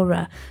makes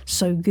horror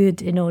so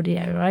good in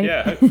audio, right?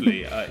 Yeah,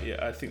 hopefully.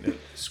 I think the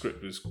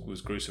script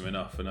was gruesome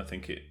enough, and I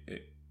think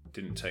it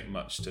didn't take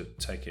much to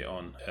take it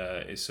on.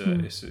 It's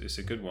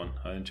a good one.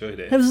 I enjoyed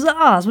it.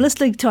 Huzzahs! Well,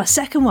 let's look to our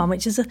second one,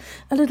 which is a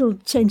little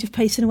change of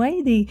pace in a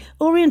way. The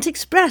Orient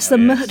Express, the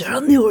Murder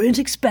on the Orient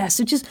Express,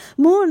 which is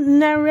more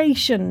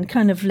narration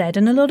kind of led,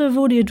 and a lot of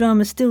audio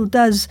drama still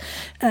does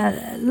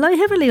lie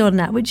heavily on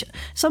that, which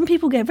some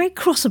people get very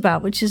cross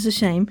about, which is a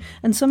shame,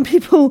 and some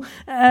people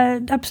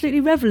absolutely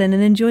revel in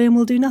and enjoy and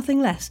will do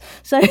nothing less.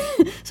 So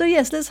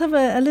yes, let's have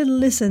a little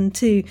listen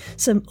to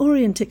some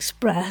Orient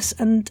Express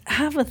and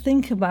have a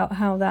think about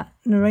how that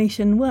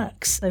narration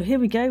works. So here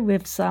we go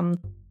with some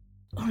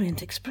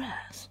Orient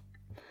Express.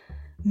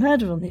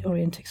 Murder on the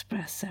Orient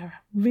Express, Sarah.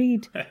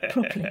 Read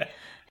properly.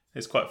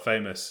 It's quite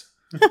famous.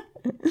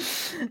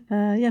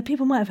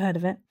 People might have heard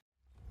of it.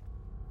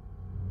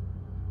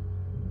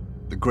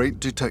 The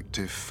great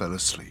detective fell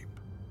asleep.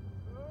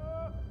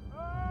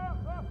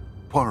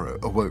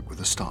 Poirot awoke with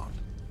a start.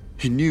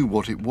 He knew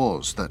what it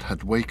was that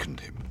had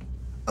wakened him.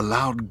 A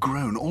loud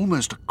groan,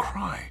 almost a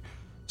cry,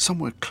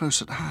 somewhere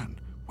close at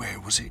hand, where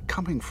was it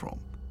coming from?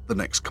 The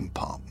next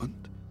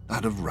compartment?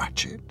 That of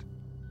Ratchet?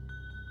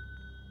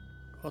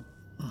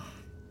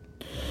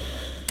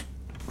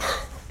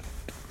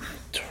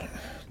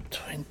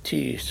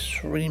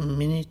 23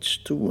 minutes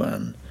to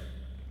 1.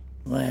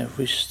 Why have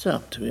we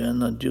stopped? We are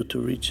not due to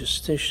reach a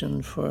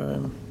station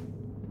for...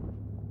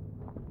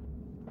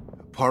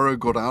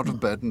 Poirot got out of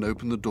bed and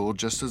opened the door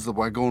just as the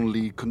wagon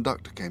lead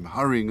conductor came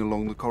hurrying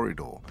along the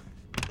corridor.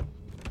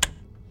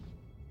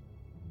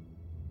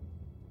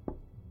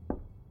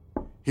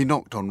 He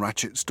knocked on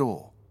Ratchet's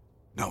door.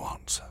 No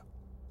answer.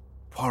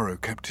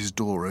 Poirot kept his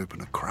door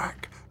open a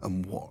crack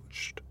and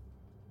watched.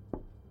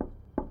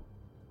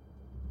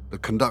 The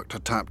conductor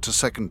tapped a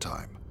second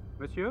time.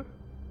 Monsieur?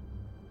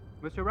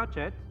 Monsieur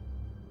Ratchet?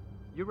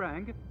 You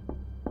rang?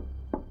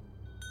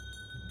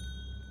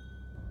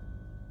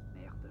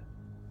 Merde.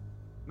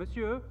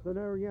 Monsieur? Ce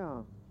n'est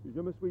rien.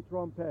 Je me suis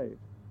trompé.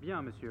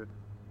 Bien, monsieur.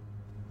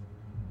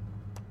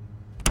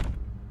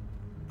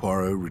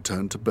 Poirot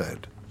returned to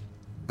bed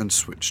and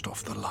switched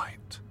off the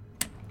light.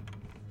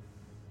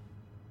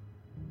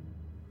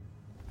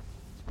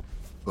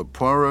 But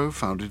Poirot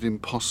found it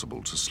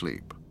impossible to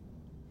sleep.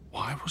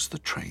 Why was the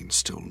train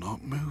still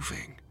not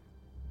moving?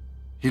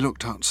 He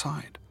looked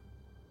outside.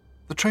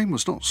 The train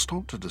was not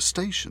stopped at a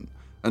station,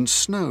 and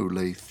snow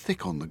lay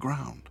thick on the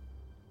ground.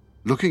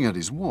 Looking at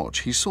his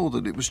watch, he saw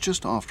that it was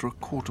just after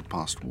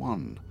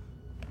 1:15.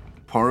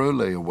 Poirot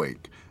lay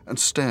awake and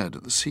stared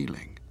at the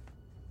ceiling.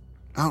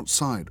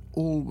 Outside,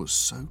 all was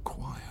so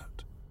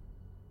quiet.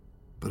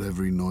 But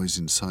every noise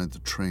inside the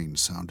train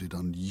sounded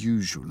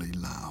unusually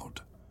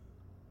loud.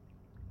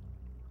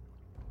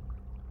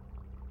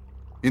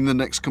 In the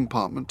next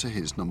compartment to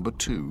his, number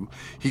 2,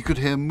 he could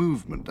hear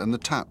movement and the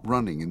tap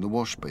running in the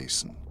wash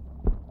basin.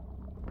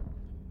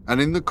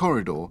 And in the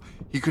corridor,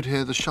 he could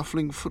hear the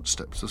shuffling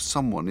footsteps of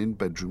someone in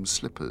bedroom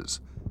slippers.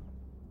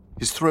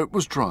 His throat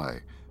was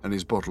dry and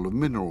his bottle of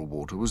mineral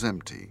water was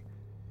empty.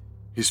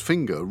 His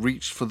finger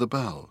reached for the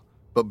bell,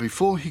 but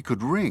before he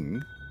could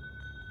ring...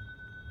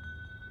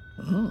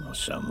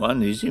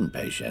 someone is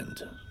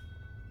impatient.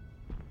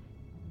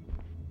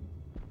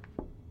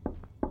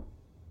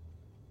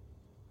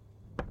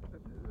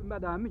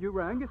 Madame, you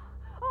rang?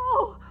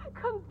 Oh,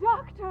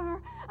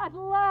 conductor! At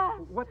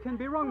last! What can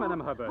be wrong,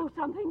 Madame Hubbard? Oh,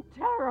 something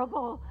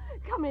terrible!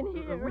 Come in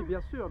here! Oui,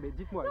 bien sûr, mais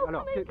dites-moi. No,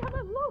 alors, come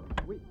and look!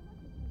 Oui.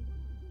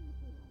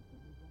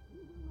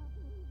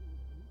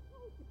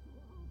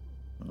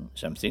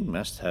 Something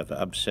must have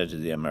upset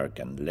the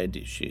American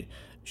lady.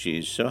 She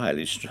is so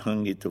highly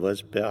strung, it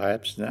was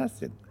perhaps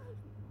nothing.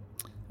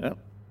 Well,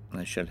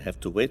 I shall have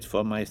to wait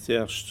for my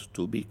thirst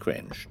to be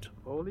quenched.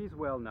 All is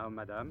well now,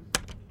 Madame.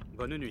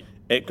 Bonne nuit.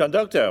 Hey,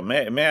 conductor,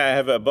 may I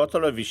have a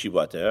bottle of Vichy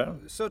water?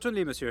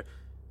 Certainly, monsieur.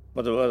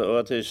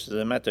 What is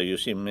the matter? You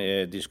seem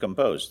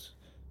discomposed.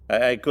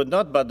 I could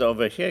not but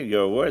overhear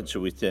your words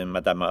with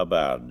Madame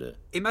Hubbard.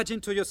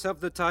 Imagine to yourself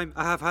the time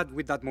I have had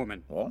with that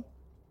woman. What?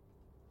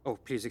 Oh,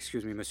 please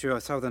excuse me, monsieur.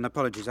 1,000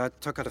 apologies. I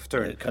took out of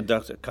turn.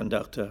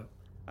 Conductor,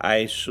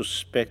 I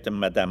suspect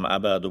Madame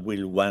Hubbard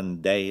will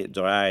one day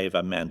drive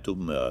a man to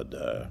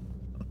murder.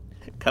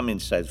 Come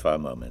inside for a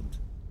moment.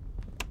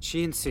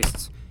 She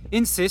insists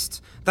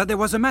that there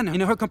was a man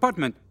in her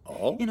compartment.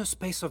 Oh? In a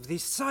space of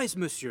this size,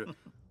 monsieur.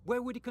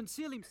 Where would he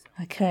conceal himself?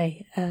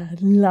 Okay,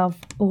 love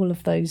all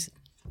of those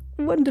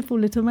wonderful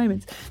little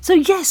moments. So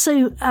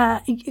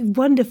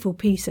wonderful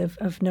piece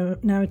of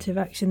narrative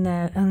action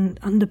there, and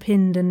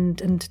underpinned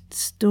and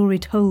story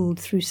told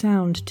through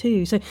sound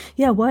too. So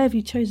yeah, why have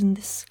you chosen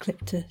this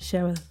clip to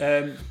share with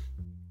us?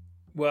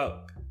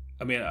 Well,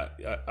 I mean,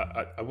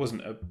 I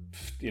wasn't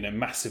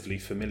massively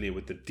familiar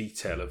with the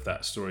detail of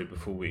that story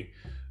before we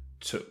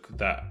took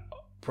that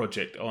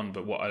project on,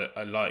 but what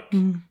I like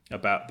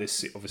about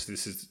this, obviously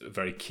this is a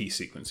very key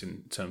sequence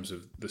in terms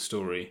of the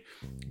story,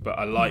 but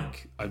I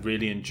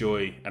really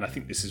enjoy, and I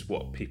think this is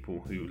what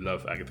people who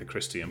love Agatha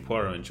Christie and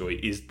Poirot enjoy,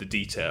 is the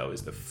detail,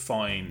 is the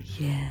fine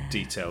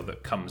detail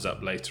that comes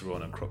up later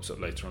on and crops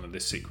up later on, and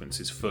this sequence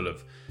is full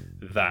of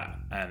that.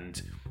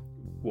 And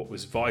what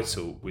was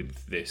vital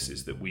with this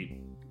is that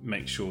we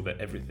make sure that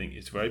everything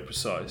is very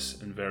precise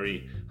and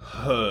very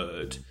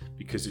heard,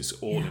 because it's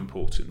all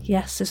important.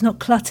 Yes, it's not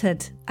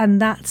cluttered,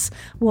 and that's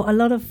what a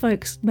lot of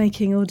folks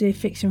making audio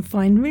fiction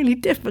find really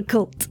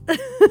difficult.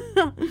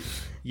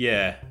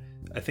 Yeah,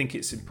 I think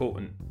it's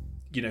important,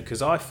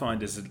 because I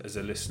find as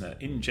a listener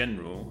in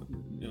general,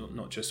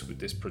 not just with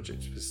this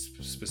project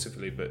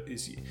specifically, but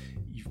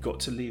you've got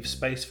to leave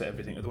space for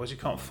everything, otherwise you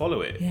can't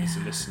follow it as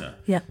a listener.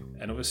 Yeah.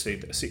 And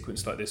obviously a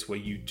sequence like this where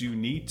you do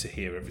need to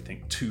hear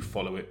everything to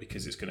follow it,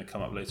 because it's going to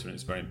come up later and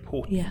it's very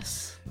important.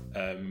 Yes.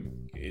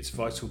 It's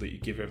vital that you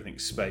give everything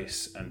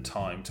space and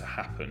time to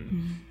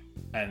happen.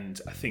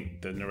 And I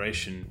think the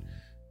narration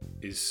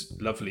is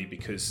lovely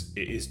because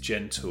it is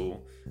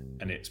gentle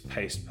and it's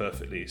paced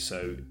perfectly,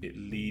 so it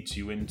leads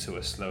you into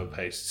a slower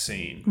paced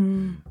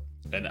scene.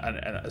 And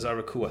as I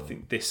recall, I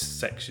think this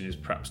section is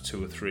perhaps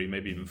 2 or 3,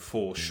 maybe even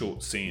 4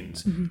 short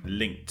scenes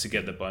linked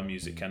together by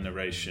music and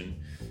narration.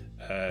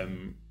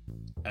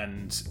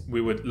 And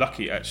we were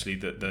lucky actually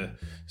that the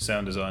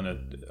sound designer,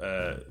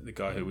 the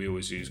guy who we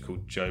always use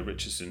called Joe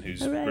Richardson,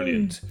 who's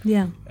brilliant,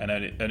 and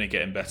only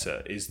getting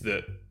better, is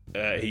that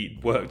he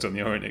worked on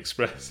the Orient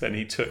Express and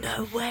he took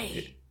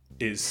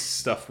his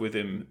stuff with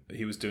him.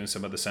 He was doing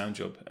some other sound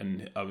job,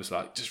 and I was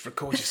like, just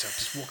record yourself,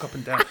 just walk up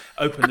and down,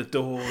 open the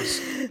doors,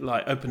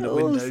 like open the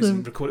windows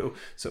and record it all.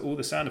 So all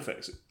the sound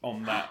effects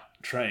on that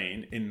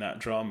train in that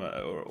drama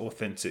are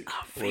authentic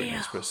Orient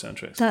Express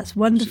soundtracks. That's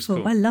wonderful.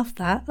 Cool. I love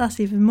that. That's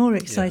even more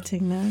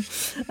exciting now.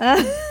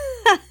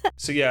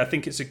 So I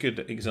think it's a good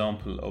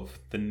example of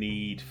the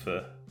need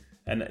for,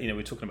 and we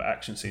were talking about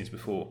action scenes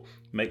before,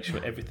 make sure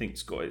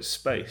everything's got its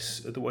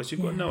space, otherwise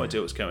you've got no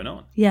idea what's going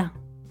on.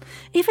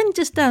 Even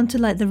just down to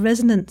like the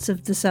resonance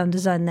of the sound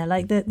design there,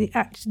 like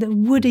the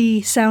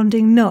woody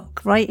sounding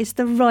knock, right? It's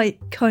the right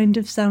kind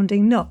of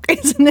sounding knock,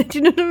 isn't it? Do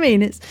you know what I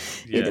mean?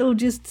 It all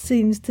just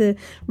seems to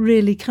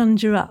really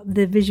conjure up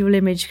the visual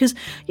image, because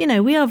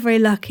we are very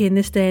lucky in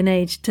this day and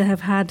age to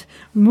have had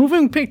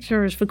moving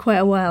pictures for quite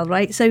a while,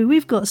 right? So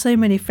we've got so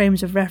many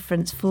frames of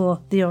reference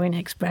for the Orient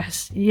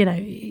Express. You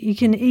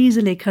can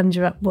easily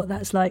conjure up what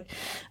that's like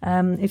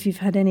if you've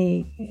had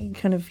any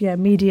kind of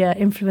media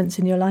influence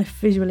in your life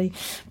visually.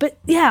 But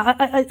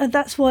I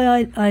that's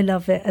why I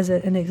love it as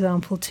an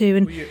example too.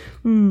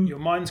 And your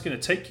mind's going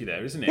to take you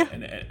there, isn't it?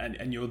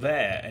 And you're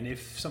there. And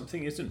if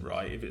something isn't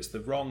right, if it's the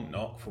wrong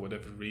knock for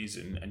whatever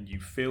reason, and you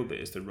feel that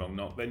it's the wrong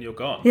knock, then you're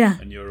gone.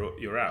 And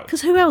you're out.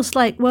 Because who else,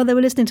 like while they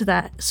were listening to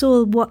that,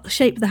 saw what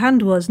shape the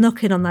hand was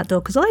knocking on that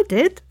door? Because I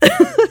did.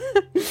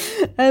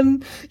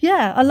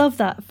 I love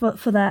that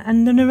for that,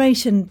 and the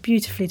narration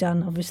beautifully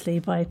done, obviously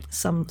by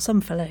some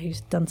fella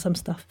who's done some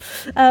stuff.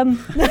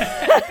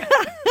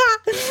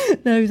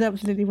 No, he's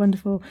absolutely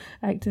wonderful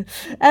actor.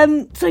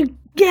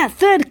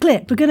 Third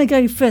clip. We're going to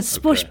go for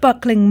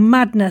swashbuckling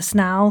madness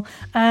now.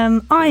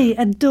 I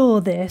adore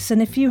this,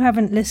 and if you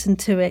haven't listened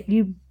to it,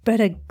 you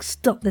better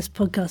stop this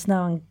podcast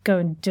now and go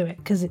and do it,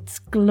 because it's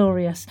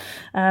glorious.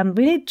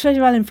 We need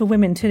Treasure Island for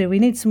women too. We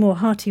need some more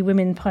hearty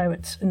women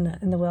pirates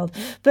in the world.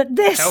 But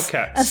this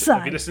Hellcats. aside,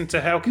 have you listened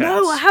to Hellcats?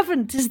 No, I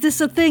haven't. Is this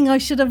a thing I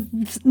should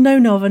have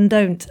known of and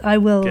don't? I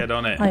will get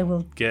on it. I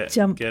will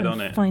jump get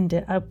on it. Find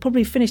it. I'll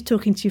probably finish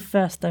talking to you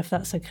first, though, if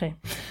that's okay.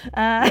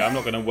 I'm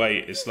not going to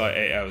wait. It's like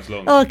 8 hours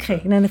long.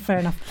 Okay, no, fair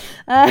enough.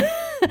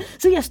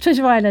 So yes,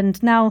 Treasure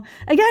Island. Now,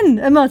 again,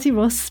 a Marty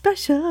Ross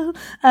special.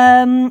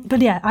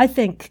 But I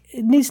think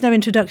it needs no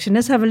introduction.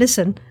 Let's have a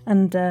listen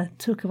and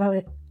talk about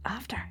it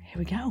after. Here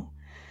we go.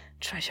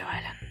 Treasure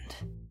Island.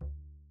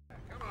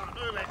 Come on,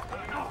 move it.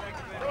 Come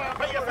on,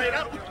 put your feet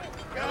up.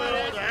 Come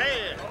on,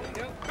 here.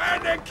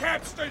 Man and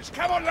capstans,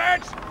 come on,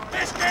 lads.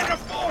 Let's get the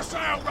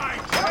foresail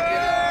range.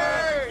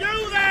 Hey!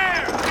 You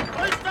there!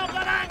 Hoist up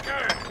that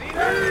anchor.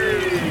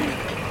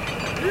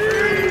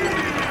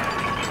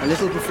 A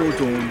little before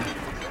dawn,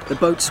 the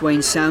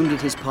boatswain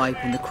sounded his pipe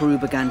and the crew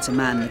began to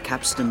man the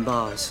capstan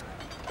bars.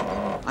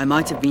 I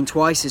might have been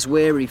twice as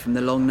weary from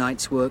the long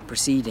night's work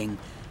preceding,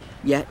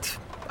 yet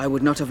I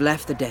would not have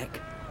left the deck.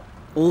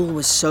 All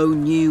was so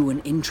new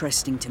and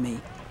interesting to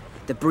me.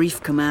 The brief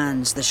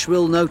commands, the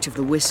shrill note of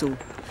the whistle,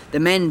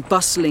 the men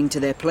bustling to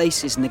their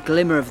places and the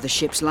glimmer of the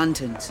ship's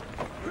lanterns.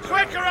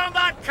 Quicker on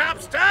that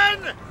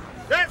capstan!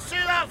 Let's see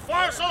that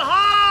foresail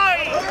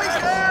high!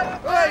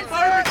 Hey,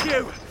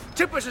 barbecue!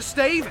 Tip us a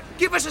stave,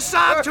 give us a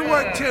song to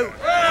work to.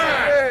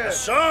 A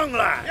song,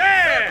 lad?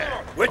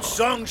 Yeah! Which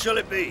song shall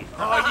it be?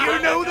 Oh,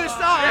 you know the song!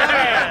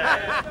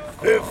 Yeah.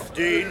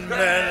 15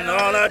 men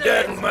on a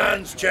dead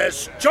man's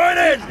chest. Join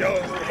in!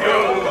 Yo,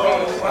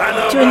 ho, and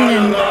a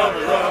Join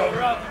bottle of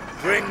rum.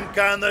 Drink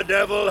and the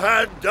devil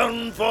had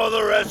done for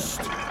the rest.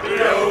 Yo,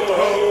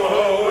 ho,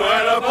 ho,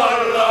 and a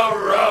bottle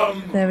of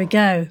rum. There we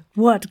go.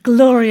 What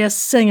glorious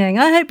singing.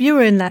 I hope you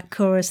were in that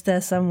chorus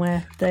there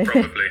somewhere, David.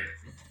 Probably.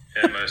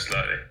 Yeah, most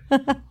likely.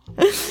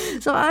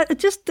 So I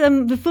just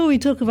before we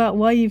talk about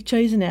why you've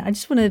chosen it, I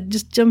just want to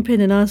jump in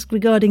and ask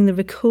regarding the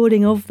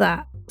recording of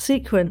that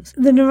sequence.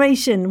 The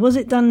narration, was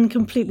it done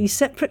completely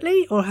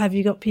separately, or have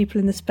you got people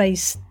in the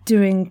space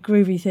doing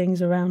groovy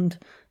things around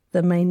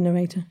the main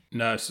narrator?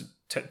 No, so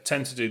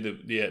tend to do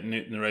the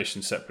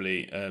narration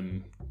separately.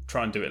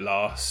 Try and do it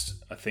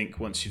last. I think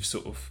once you've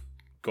sort of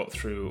got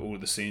through all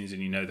the scenes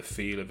and you know the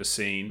feel of a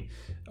scene.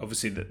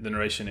 Obviously, the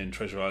narration in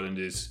Treasure Island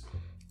is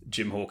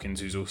Jim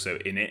Hawkins, who's also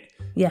in it.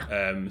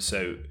 Yeah.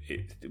 So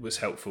it was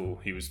helpful.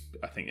 He was,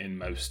 I think, in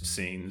most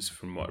scenes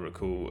from what I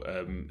recall.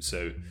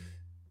 So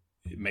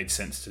it made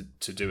sense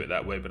to do it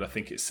that way. But I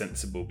think it's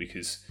sensible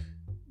because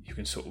you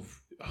can sort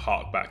of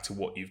hark back to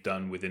what you've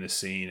done within a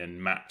scene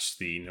and match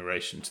the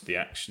narration to the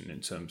action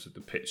in terms of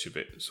the pitch of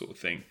it, sort of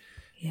thing.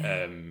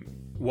 Yeah.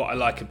 What I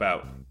like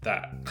about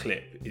that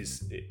clip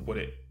is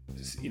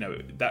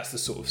that's the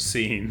sort of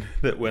scene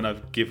that when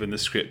I've given the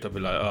script, I'll be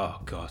like,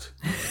 oh God.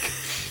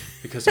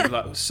 Because I'm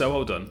like, so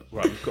hold on,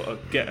 right, we've got to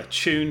get a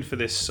tune for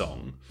this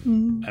song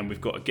and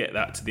we've got to get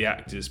that to the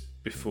actors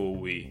before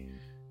we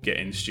get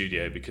in the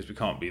studio because we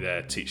can't be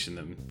there teaching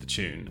them the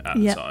tune at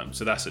the time.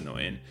 So that's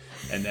annoying.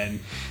 And then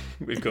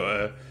we've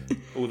got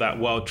all that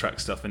wild track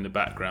stuff in the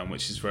background,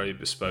 which is very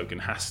bespoke and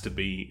has to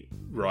be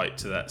right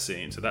to that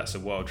scene. So that's a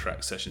wild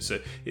track session. So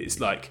it's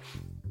like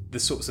the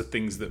sorts of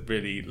things that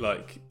really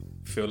like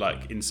feel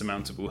like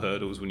insurmountable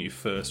hurdles when you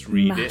first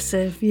read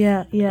Massive.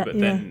 it. But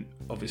then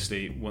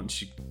obviously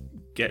once you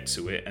get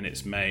to it and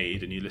it's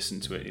made and you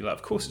listen to it, you're like,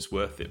 of course it's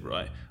worth it,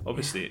 right?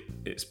 Obviously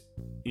it's,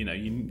 you know,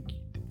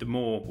 the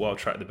more wild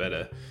track the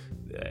better.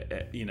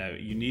 You know,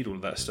 you need all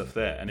of that stuff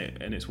there, and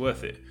it's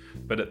worth it.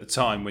 But at the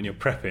time when you're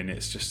prepping, it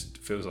just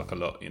feels like a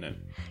lot, you know.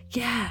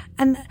 Yeah,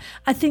 and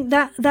I think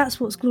that's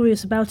what's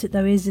glorious about it,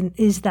 though,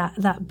 is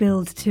that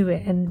build to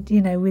it, and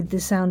you know, with the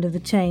sound of the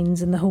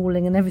chains and the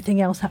hauling and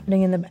everything else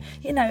happening in the,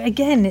 you know,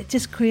 again, it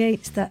just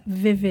creates that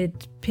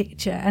vivid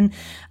picture and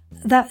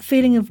that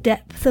feeling of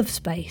depth of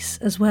space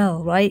as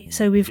well, right?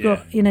 So we've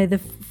got, you know, the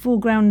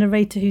foreground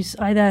narrator who's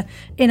either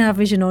in our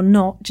vision or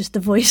not, just a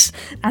voice,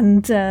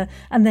 and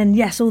then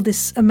yes, all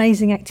this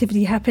amazing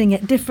activity happening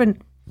at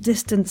different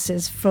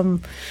distances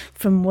from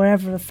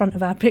wherever the front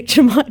of our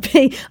picture might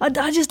be.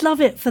 I just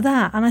love it for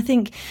that, and I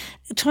think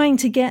trying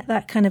to get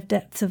that kind of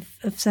depth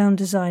of sound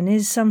design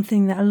is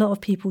something that a lot of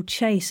people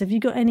chase. Have you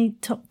got any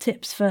top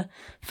tips for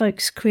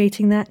folks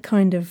creating that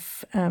kind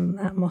of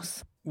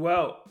atmos?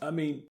 Well, I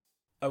mean,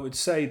 I would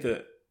say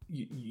that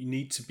you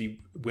need to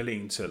be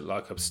willing to,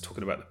 like I was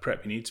talking about the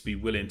prep, you need to be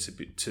willing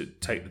to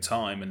take the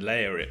time and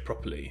layer it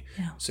properly.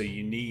 Yeah. So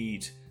you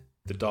need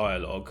the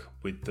dialogue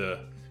with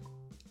the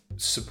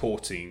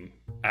supporting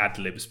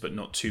ad-libs, but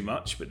not too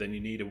much. But then you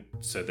need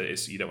so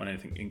that you don't want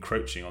anything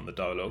encroaching on the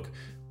dialogue.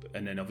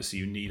 And then obviously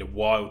you need a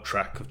wild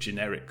track of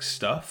generic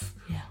stuff.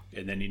 Yeah.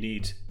 And then you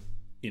need,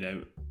 you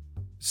know,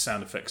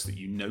 sound effects that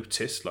you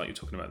notice, like you're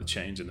talking about the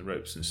chains and the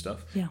ropes and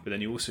stuff. Yeah. But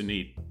then you also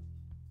need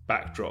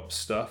backdrop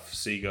stuff,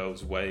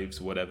 seagulls, waves,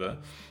 whatever,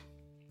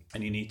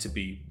 and you need to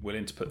be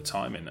willing to put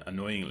time in.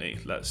 Annoyingly,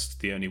 that's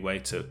the only way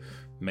to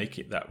make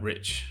it that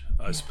rich,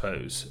 I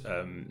suppose.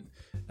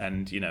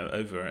 And you know,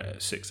 over a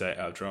 6-8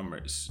 hour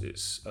drama,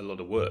 it's a lot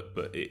of work,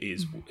 but it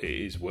is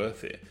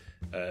worth it.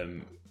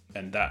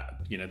 And that,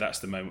 you know, that's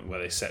the moment where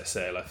they set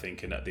sail, I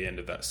think. And at the end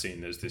of that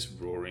scene, there's this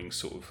roaring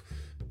sort of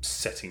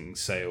setting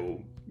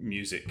sail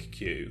music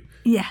cue.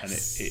 Yes, and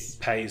it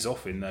pays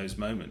off in those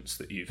moments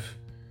that you've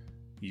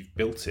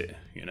built it,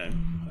 you know.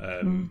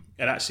 And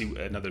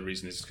actually another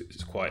reason is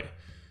it's quite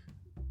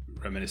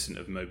reminiscent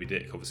of Moby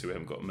Dick. Obviously we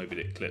haven't got Moby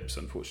Dick clips,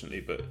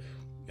 unfortunately, but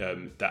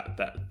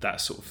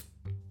that sort of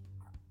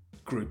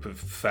group of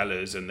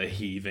fellas and the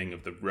heaving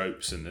of the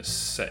ropes and the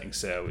setting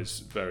sail is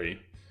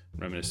very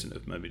reminiscent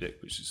of Moby Dick,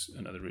 which is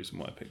another reason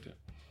why I picked it.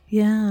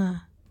 Yeah.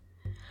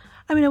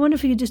 I mean, I wonder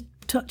if you could just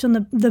touch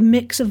on the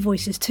mix of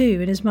voices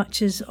too, in as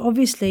much as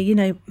obviously, you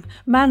know,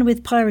 man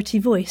with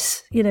piratey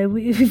voice, you know,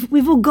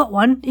 we've all got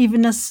one,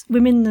 even us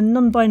women and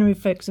non-binary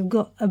folks have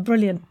got a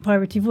brilliant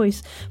piratey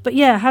voice. But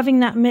yeah, having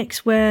that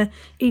mix where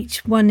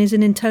each one is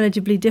an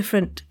intelligibly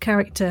different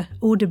character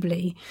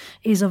audibly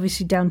is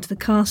obviously down to the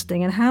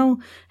casting. And how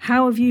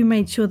have you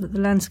made sure that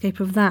the landscape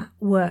of that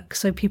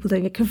works so people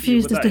don't get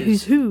confused as to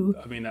who's who?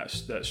 I mean,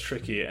 that's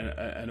tricky,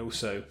 and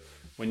also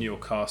when you're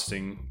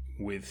casting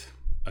with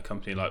a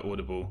company like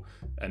Audible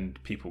and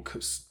people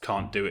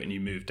can't do it, and you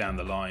move down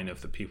the line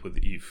of the people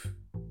that you've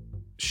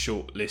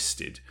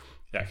shortlisted,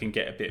 that can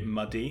get a bit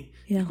muddy.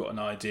 Yeah. You've got an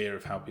idea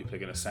of how people are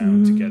going to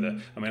sound together.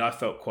 I mean, I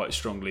felt quite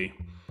strongly,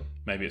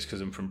 maybe it's because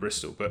I'm from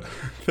Bristol, but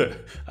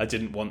I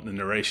didn't want the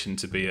narration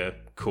to be a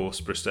coarse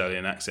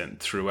Bristolian accent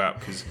throughout,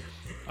 because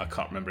I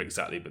can't remember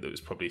exactly, but there was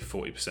probably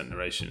 40%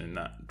 narration in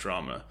that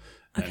drama.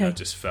 And I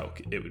just felt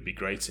it would be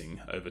grating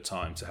over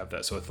time to have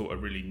that. So I thought a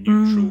really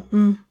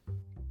neutral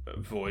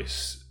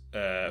voice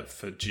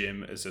for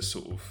Jim as a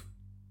sort of,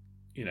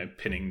 you know,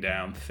 pinning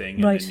down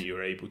thing, and then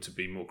you're able to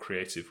be more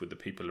creative with the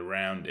people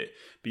around it.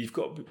 But you've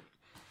got to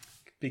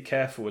be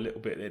careful a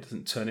little bit that it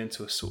doesn't turn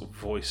into a sort of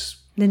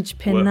voice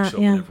linchpin workshop,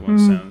 and everyone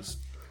sounds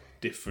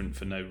different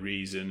for no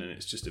reason, and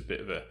it's just a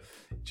bit of a,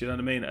 do you know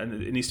what I mean?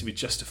 And it needs to be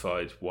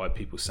justified why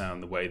people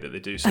sound the way that they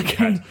do. So we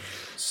had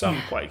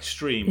some quite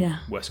extreme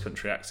West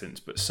Country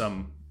accents, but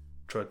some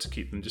tried to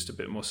keep them just a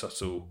bit more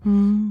subtle.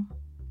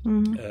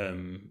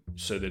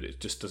 So that it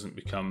just doesn't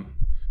become,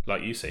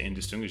 like you say,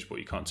 indistinguishable.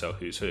 You can't tell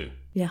who's who.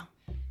 Yeah,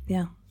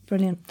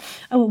 brilliant.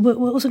 Oh, we're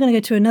also going to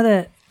go to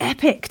another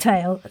epic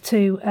tale,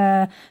 to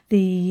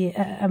the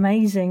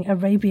amazing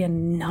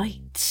Arabian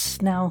Nights.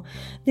 Now,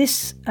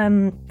 this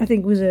I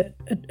think was a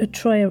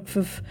triumph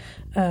of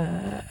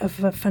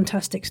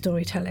fantastic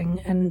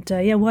storytelling. And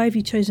why have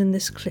you chosen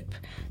this clip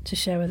to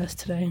share with us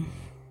today?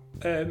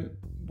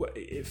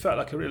 It felt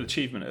like a real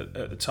achievement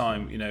at the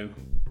time. You know,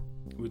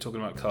 we were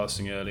talking about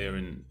casting earlier,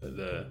 and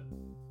the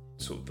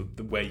sort of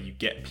the way you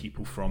get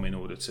people from in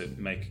order to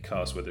make a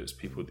cast, whether it's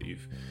people that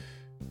you've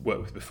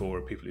worked with before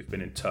or people who've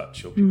been in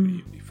touch or people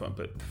you've found.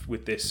 But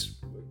with this,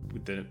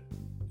 with the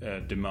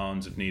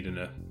demands of needing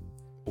a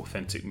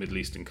authentic Middle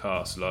Eastern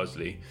cast,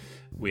 largely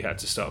we had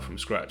to start from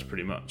scratch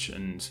pretty much,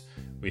 and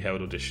we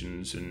held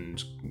auditions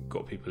and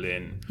got people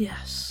in.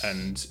 Yes.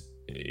 And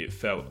it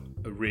felt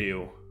a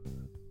real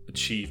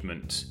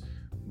achievement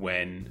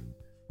when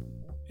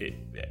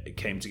it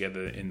came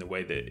together in the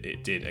way that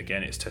it did.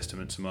 Again, it's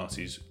testament to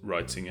Marty's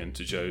writing and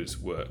to Joe's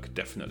work,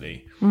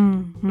 definitely.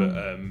 But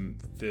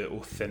the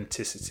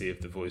authenticity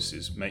of the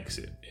voices makes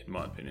it, in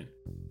my opinion.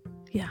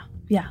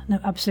 Yeah, no,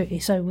 absolutely.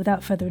 So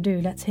without further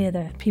ado, let's hear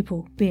the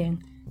people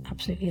being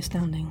absolutely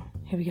astounding.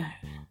 Here we go.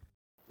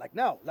 Like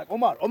now, like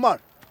Omar.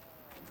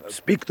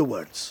 Speak the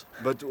words.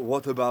 But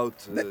what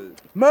about...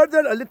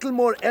 Murder a little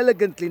more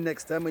elegantly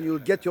next time and you'll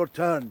get your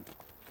turn.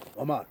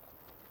 Omar.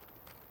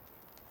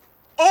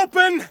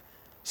 Open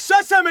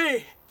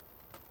sesame!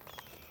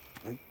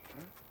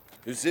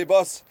 You see,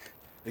 boss?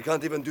 You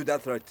can't even do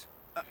that right.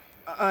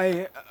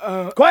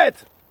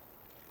 Quiet!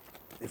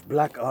 If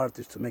black art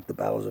is to make the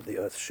bowels of the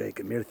earth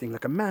shake, a mere thing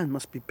like a man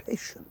must be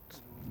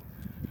patient.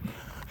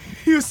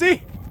 You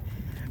see?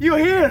 You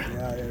hear?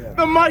 Yeah.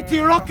 The mighty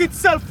rock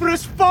itself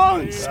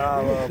responds!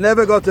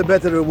 Never got a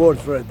better reward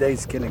for a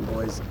day's killing,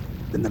 boys,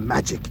 than the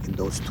magic in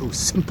those two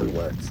simple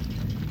words.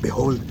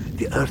 Behold,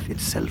 the earth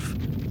itself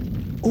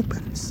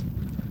opens.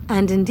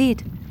 And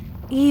indeed,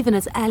 even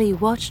as Ali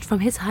watched from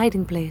his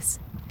hiding place,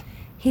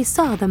 he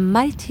saw the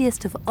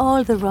mightiest of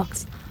all the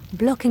rocks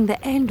blocking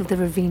the end of the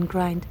ravine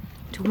grind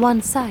to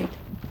one side,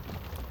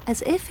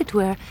 as if it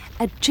were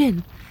a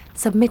djinn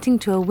submitting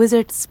to a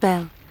wizard's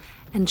spell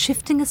and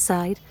shifting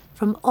aside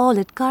from all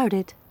it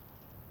guarded.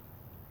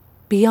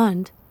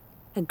 Beyond,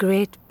 a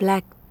great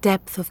black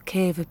depth of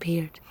cave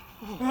appeared.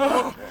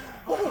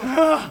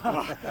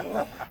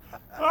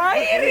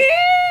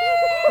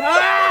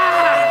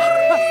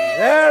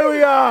 There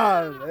we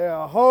are!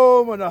 A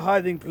home and a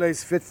hiding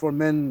place fit for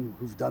men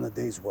who've done a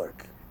day's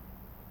work.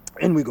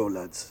 In we go,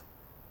 lads.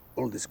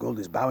 All this gold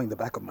is bowing the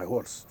back of my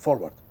horse.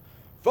 Forward.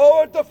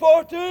 Forward to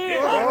 40!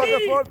 Forward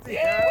to 40!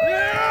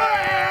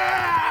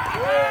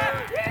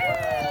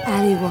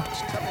 Ali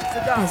watched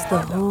as the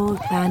whole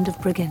band of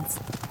brigands,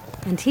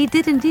 and he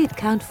did indeed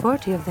count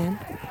 40 of them,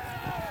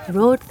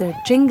 rode their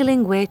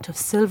jingling weight of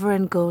silver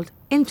and gold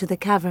into the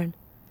cavern.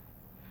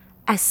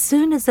 As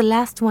soon as the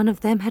last one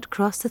of them had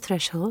crossed the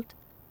threshold,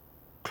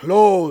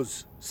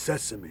 close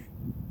sesame.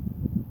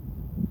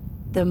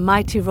 The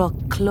mighty rock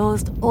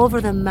closed over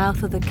the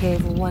mouth of the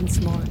cave once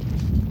more.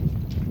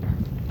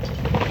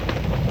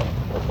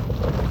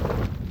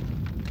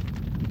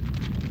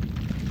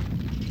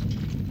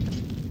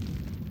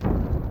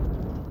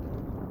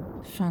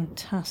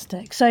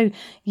 Fantastic. So,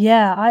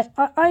 yeah,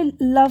 I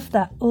love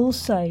that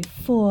also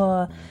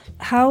for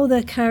how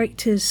the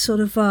characters sort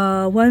of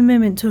are one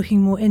moment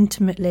talking more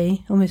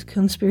intimately, almost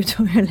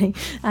conspiratorially,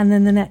 and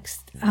then the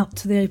next out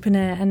to the open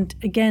air. And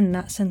again,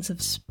 that sense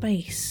of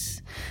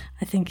space,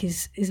 I think,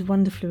 is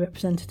wonderfully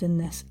represented in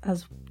this,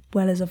 as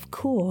well as, of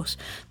course,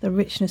 the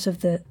richness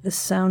of the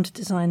sound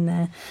design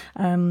there.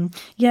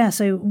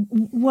 So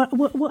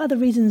what other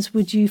reasons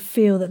would you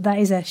feel that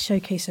is a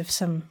showcase of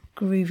some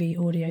groovy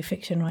audio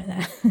fiction right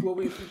there?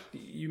 Well,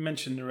 you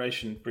mentioned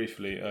narration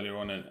briefly earlier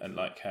on, and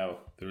like how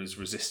there is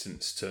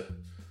resistance to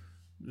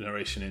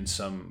narration in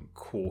some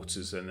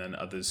quarters, and then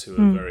others who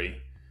are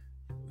very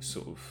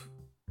sort of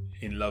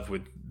in love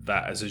with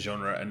that as a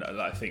genre. And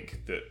I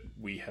think that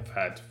we have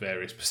had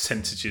various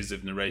percentages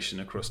of narration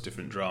across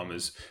different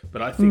dramas,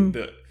 but I think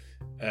that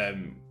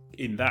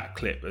in that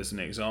clip, as an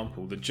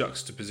example, the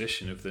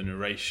juxtaposition of the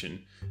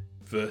narration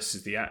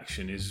versus the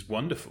action is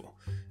wonderful,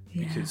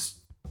 because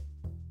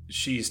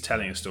she's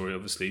telling a story.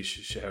 Obviously,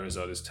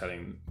 Scheherazade is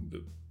telling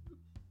the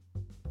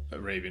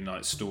Arabian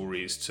Nights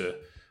stories to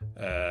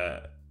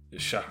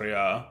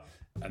Shahryar,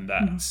 and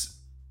that's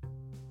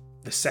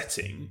the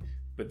setting.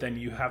 But then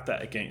you have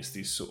that against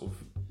these sort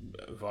of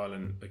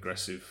violent,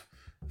 aggressive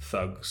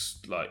thugs,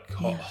 like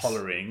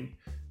hollering,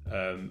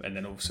 and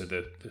then also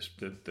the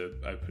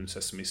open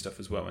sesame stuff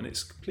as well. And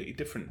it's a completely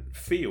different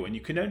feel, and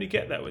you can only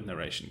get that with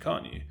narration,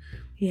 can't you?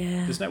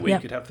 Yeah. There's no way you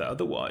could have that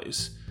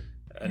otherwise.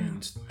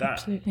 And that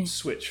absolutely.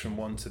 Switch from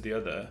one to the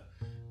other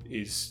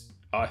is,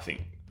 I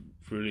think,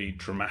 really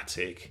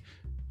dramatic,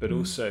 but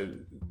also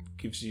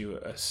gives you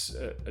a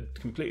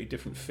completely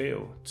different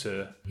feel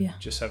to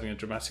just having a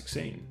dramatic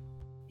scene.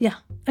 Yeah,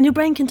 and your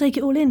brain can take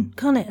it all in,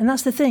 can't it? And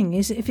that's the thing,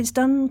 is if it's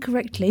done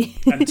correctly.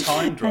 And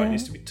timed right, it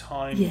needs to be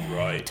timed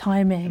right.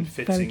 Timing, and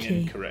fitting very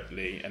key. in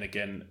correctly. And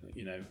again,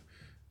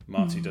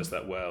 Marty does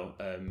that well,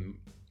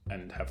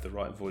 and have the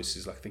right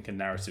voices. Like, I think a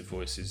narrative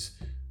voice is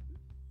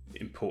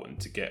important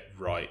to get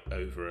right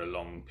over a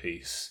long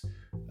piece.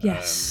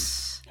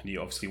 Yes. And you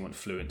obviously want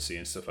fluency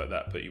and stuff like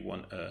that, but you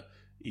want a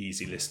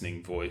easy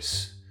listening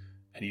voice,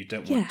 and you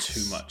don't want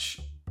too much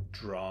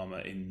drama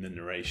in the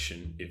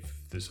narration if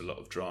there's a lot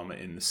of drama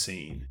in the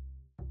scene.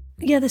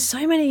 Yeah, there's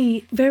so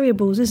many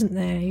variables, isn't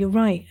there? You're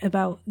right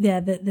about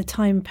the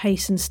time,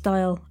 pace and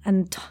style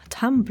and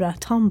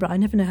timbre, I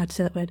never know how to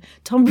say that word,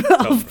 timbre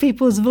of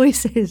people's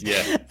voices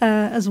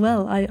as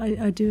well.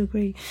 I do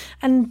agree.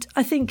 And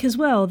I think as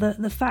well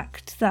that the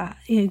fact that,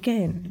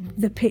 again,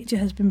 the picture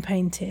has been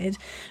painted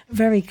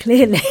very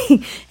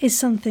clearly is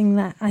something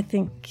that I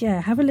think,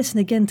 have a listen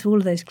again to all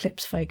of those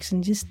clips, folks,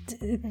 and just,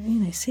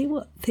 see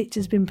what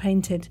picture's been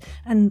painted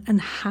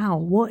and how.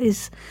 What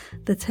is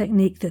the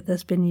technique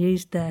that's been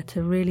used there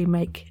to really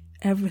make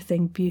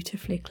everything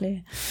beautifully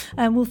clear.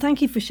 Well,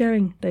 thank you for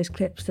sharing those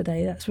clips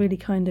today. That's really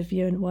kind of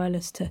you and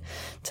Wireless to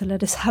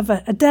let us have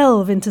a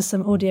delve into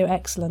some audio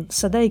excellence.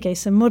 So there you go,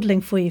 some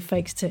modelling for you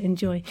folks to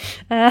enjoy.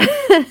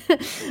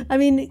 I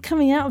mean,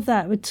 coming out of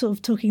that, we're sort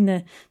of talking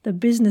the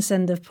business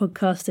end of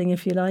podcasting,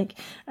 if you like.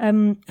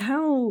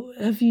 How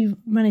have you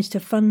managed to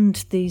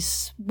fund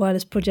these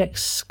wireless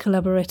projects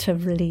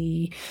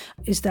collaboratively?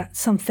 Is that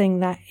something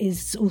that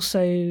is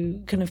also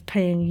kind of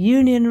paying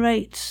union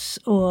rates,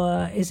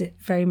 or is it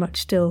very much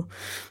still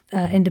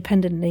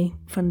independently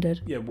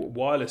funded? Yeah,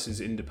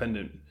 Wireless's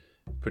independent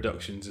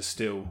productions are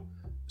still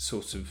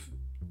sort of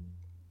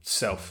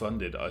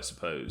self-funded, I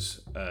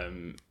suppose,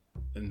 and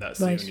that's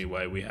the only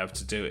way we have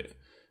to do it,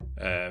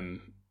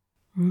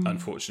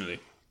 unfortunately.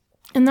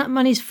 And that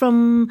money's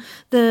from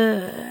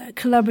the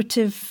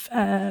collaborative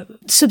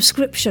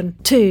subscription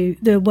to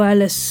the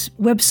Wireless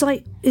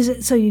website, is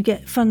it? So you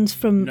get funds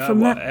from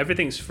that?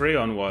 Everything's free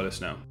on Wireless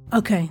now.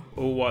 Okay.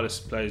 All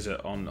Wireless plays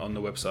on the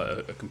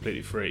website are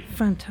completely free.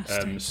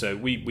 Fantastic. So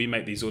we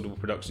make these audible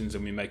productions,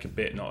 and we make a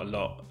bit, not a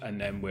lot,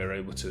 and then we're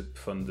able to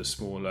fund the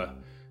smaller,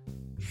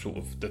 sort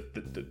of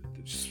the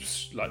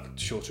like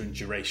shorter in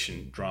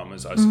duration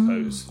dramas, I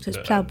suppose. So it's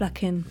ploughed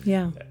back in,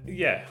 yeah.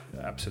 Yeah,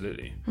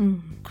 absolutely.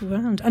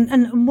 Grand.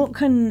 And what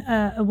can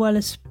a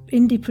Wireless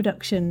indie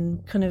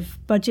production, kind of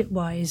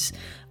budget-wise,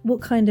 what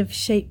kind of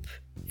shape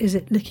is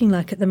it looking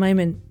like at the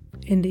moment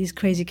in these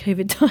crazy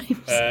COVID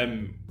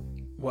times?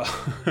 Well,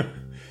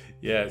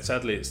 yeah,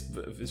 sadly it's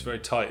very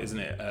tight, isn't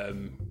it?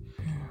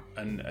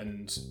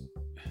 And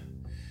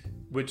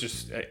we're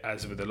just,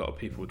 as with a lot of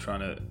people, trying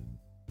to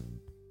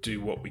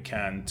do what we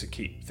can to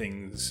keep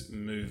things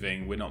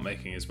moving. We're not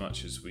making as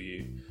much as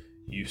we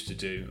used to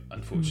do,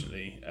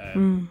 unfortunately.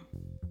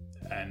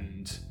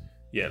 And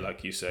yeah,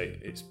 like you say,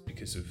 it's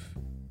because of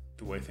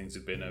the way things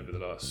have been over the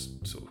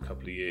last sort of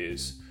couple of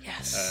years.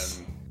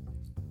 Yes.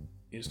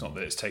 It's not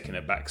that it's taken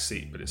a back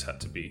seat, but it's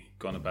had to be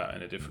gone about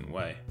in a different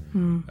way.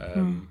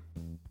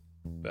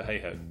 But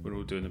hey-ho, we're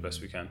all doing the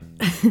best we can.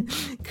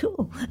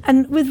 Cool.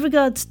 And with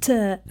regards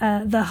to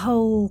the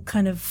whole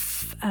kind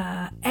of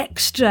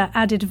extra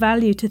added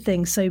value to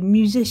things, so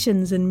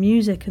musicians and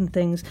music and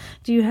things,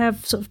 do you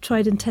have sort of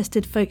tried and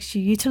tested folks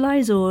you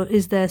utilise, or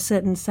is there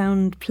certain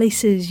sound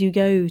places you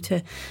go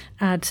to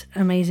add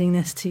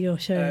amazingness to your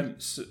show?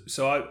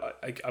 So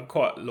I'm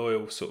quite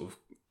loyal, sort of.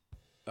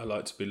 I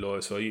like to be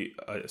loyal. So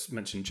I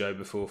mentioned Joe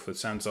before for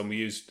sound design. We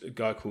used a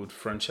guy called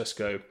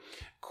Francesco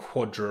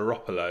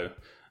Quadropolo,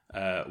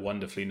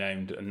 wonderfully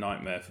named, a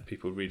nightmare for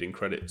people reading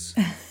credits,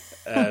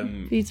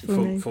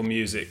 for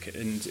music.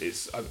 And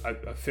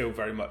I feel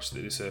very much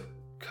that it's a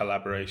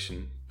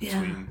collaboration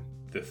between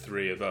the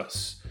three of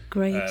us.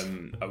 Great.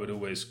 I would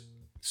always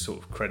sort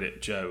of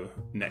credit Joe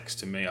next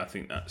to me. I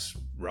think that's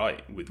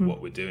right with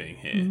what we're doing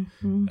here.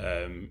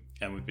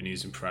 And we've been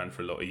using Fran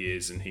for a lot of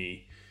years, and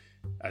he,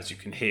 as you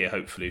can hear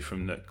hopefully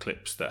from the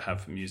clips that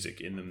have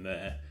music in them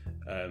there,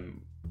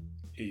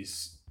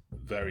 he's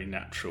very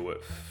natural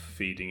at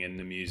feeding in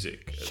the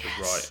music at the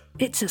right.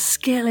 It's a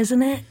skill,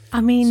 isn't it?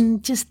 I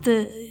mean, just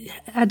the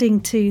adding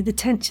to the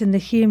tension, the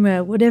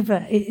humour,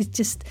 whatever. It's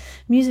just,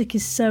 music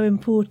is so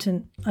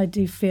important, I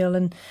do feel,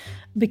 and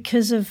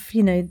because of,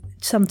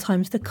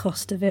 sometimes the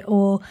cost of it,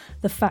 or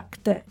the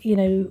fact that,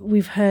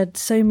 we've heard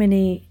so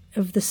many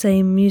of the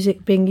same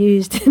music being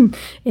used in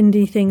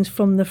indie things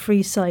from the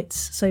free sites.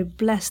 So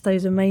bless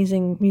those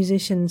amazing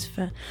musicians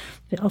for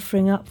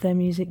offering up their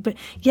music. But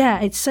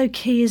yeah, it's so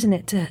key, isn't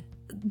it, to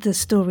the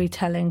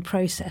storytelling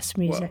process,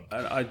 music.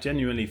 Well, I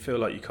genuinely feel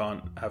like you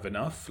can't have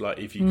enough. Like,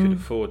 if you could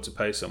afford to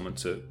pay someone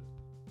to,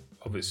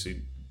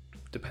 obviously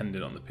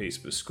dependent on the piece,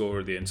 but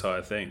score the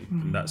entire thing,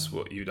 and that's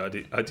what you'd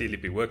ideally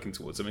be working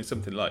towards. I mean,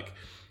 something like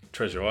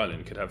Treasure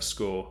Island could have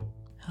score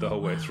the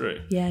whole way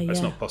through. That's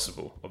not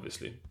possible,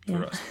 obviously,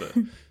 for us, but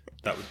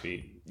that would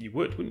be,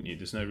 wouldn't you?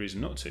 There's no reason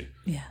not to.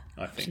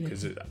 I think,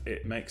 because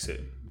it makes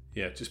it,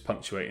 just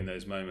punctuating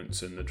those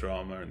moments and the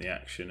drama and the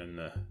action and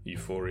the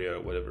euphoria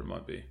or whatever it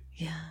might be.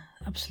 Yeah,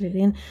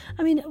 absolutely. And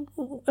I mean,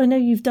 I know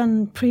you've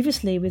done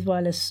previously with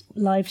Wireless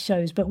live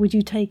shows, but would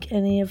you take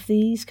any of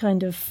these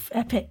kind of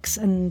epics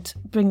and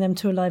bring them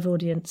to a live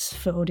audience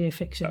for audio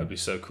fiction? That would be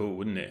so cool,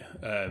 wouldn't it?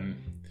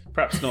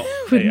 Perhaps not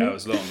 8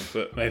 hours long,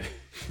 but maybe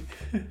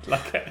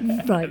like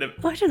right.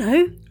 I don't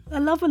know. I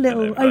love a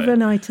little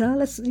overnighter.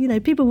 Let's,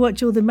 people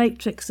watch all the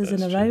Matrixes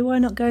in a row. Why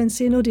not go and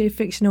see an audio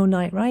fiction all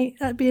night, right?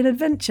 That'd be an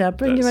adventure.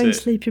 Bring your own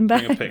sleeping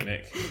bag. Bring a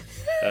picnic.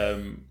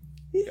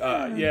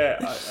 I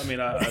mean,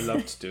 I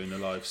loved doing the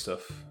live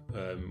stuff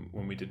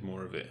when we did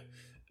more of it,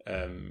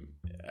 and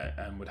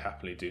would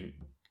happily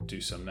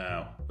do some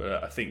now.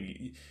 But I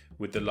think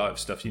with the live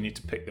stuff, you need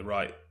to pick the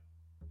right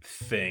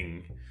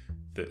thing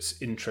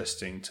that's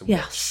interesting to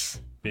Yes.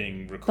 watch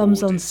being recorded.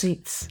 Bums on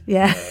seats.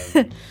 Yeah.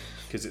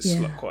 Because it's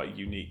like quite a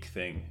unique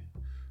thing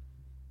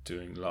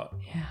doing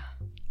Yeah.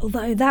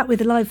 Although that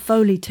with live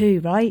Foley too,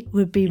 right,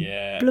 would be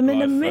blooming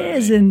live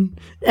amazing.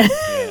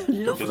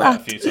 Love did that.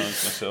 A few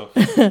times myself.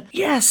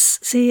 Yes.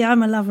 See,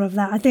 I'm a lover of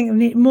that. I think we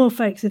need more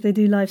folks, if they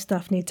do live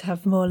stuff, need to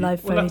have more live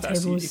Foley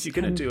tables. If you're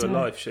going to do a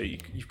live show,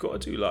 you've got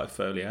to do live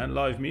Foley and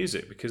live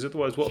music, because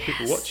otherwise what are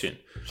people watching?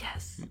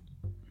 Yes.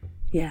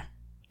 Yeah.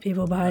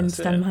 People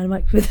standing behind a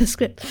mic with a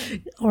script,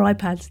 or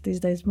iPads these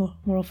days more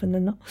often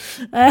than not.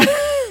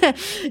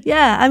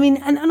 Yeah, I mean,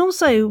 and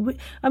also,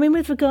 I mean,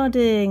 with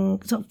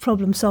regarding sort of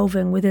problem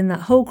solving within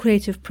that whole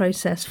creative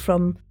process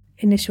from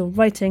initial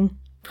writing,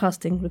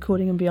 casting,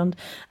 recording, and beyond.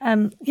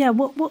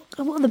 What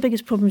are the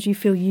biggest problems you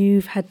feel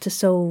you've had to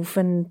solve,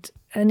 and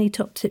any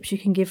top tips you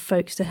can give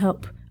folks to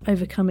help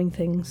overcoming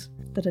things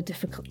that are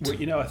difficult?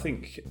 Well, I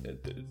think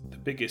the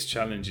biggest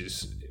challenge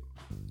is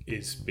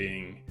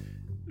being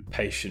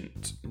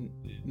patient,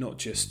 not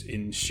just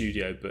in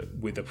studio but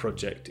with a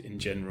project in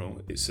general.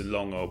 It's a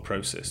long old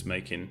process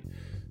making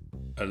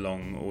a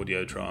long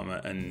audio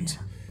drama, and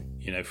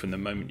from the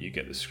moment you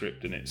get the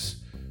script and it's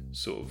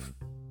sort of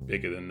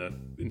bigger than the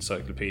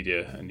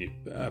encyclopedia and you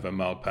have a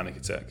mild panic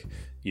attack,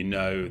 you've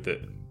got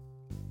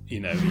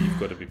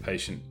to be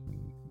patient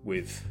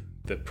with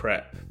the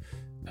prep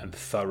and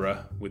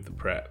thorough with the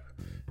prep,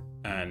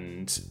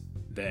 and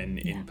then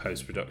in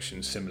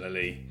post-production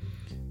similarly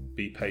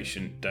be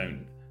patient.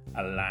 Don't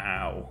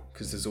allow,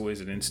 because there's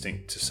always an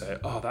instinct to say,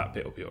 that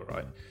bit will be all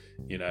right,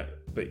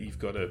 but you've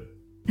got to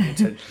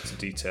attention to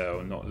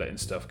detail and not letting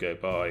stuff go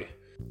by,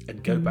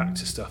 and go back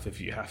to stuff if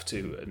you have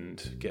to,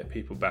 and get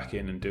people back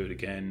in and do it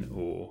again,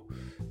 or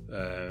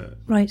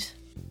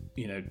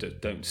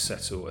don't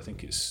settle. I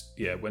think it's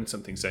when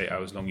something's 8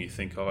 hours long, you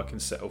think, I can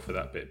settle for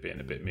that bit being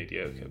a bit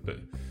mediocre, but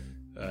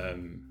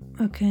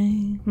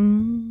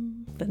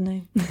but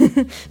no.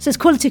 So it's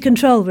quality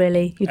control,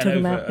 really, you're talking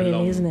about, really,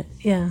 long, isn't it?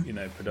 Yeah.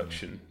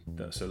 Production,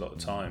 that's a lot of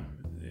time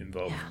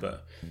involved.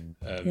 But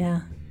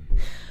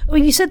well,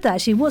 you said that,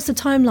 actually. What's the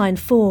timeline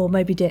for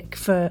Moby Dick,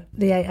 for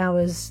the 8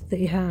 hours that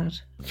you had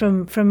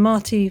from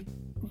Marty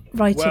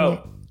writing it?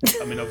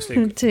 I mean, obviously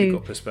it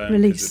got postponed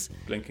release.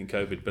 because of blinking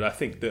COVID, but I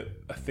think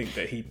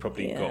that he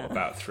probably got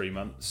about 3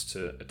 months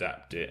to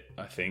adapt it.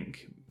 I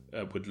think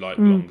would like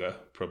longer,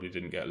 probably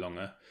didn't get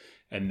longer,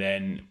 and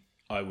then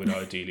I would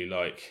ideally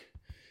like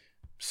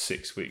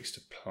 6 weeks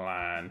to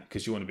plan,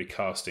 because you want to be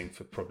casting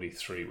for probably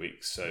 3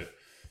 weeks. So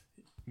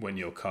when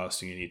you're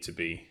casting, you need to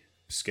be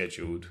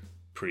scheduled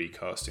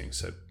pre-casting.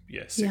 So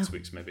 6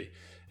 weeks maybe.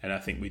 And I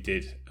think we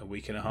did a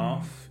week and a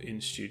half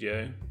in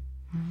studio.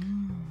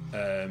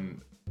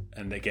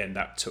 And again,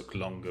 that took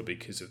longer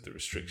because of the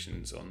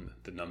restrictions on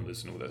the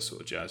numbers and all that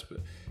sort of jazz.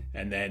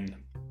 And then,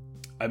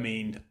 I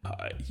mean,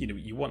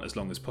 you want as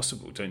long as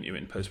possible, don't you,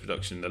 in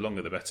post-production? The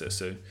longer the better.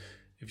 So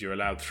if you're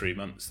allowed 3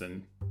 months,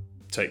 then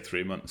take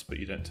 3 months, but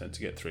you don't tend to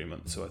get 3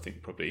 months. So I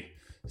think probably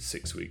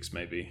 6 weeks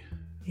maybe,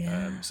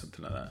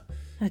 something like that.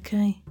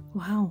 Okay.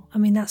 Wow. I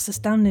mean, that's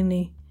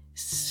astoundingly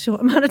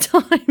short amount of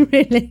time,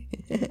 really.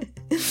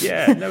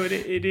 Yeah, no,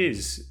 it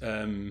is.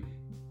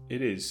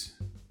 It is.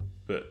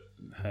 But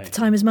hey.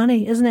 Time is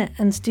money, isn't it?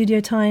 And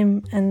studio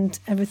time and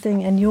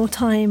everything, and your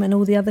time and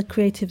all the other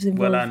creatives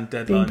involved. Well, and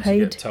deadlines. Being paid.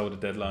 You get told a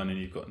deadline and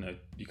you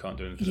can't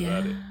do anything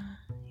about it.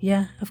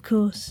 Yeah, of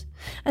course.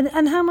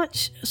 And how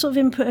much sort of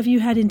input have you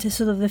had into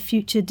sort of the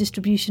future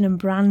distribution and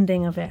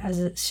branding of it as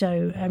a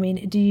show? I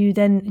mean, do you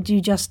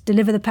just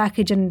deliver the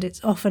package and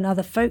it's often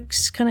other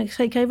folks kind of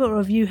take over, or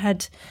have you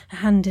had a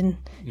hand in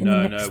the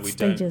next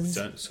stages?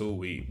 No, we don't at all.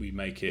 We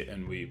make it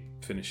and we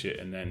finish it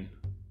and then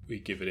we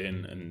give it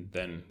in, and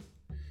then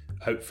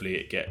hopefully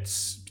it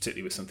gets,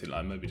 particularly with something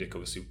like Moby Dick,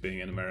 obviously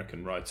being an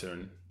American writer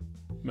and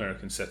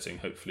American setting,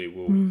 hopefully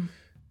we'll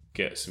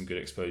get some good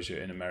exposure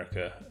in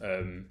America.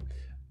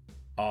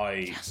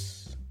 I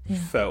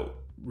felt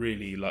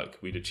really like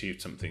we'd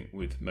achieved something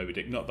with Moby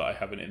Dick. Not that I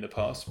haven't in the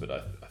past, but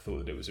I thought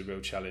that it was a real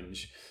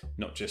challenge,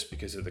 not just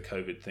because of the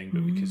COVID thing,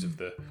 but because of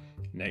the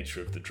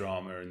nature of the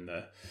drama and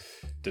the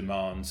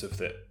demands of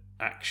the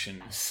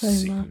action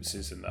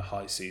sequences and the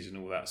high seas and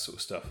all that sort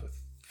of stuff. I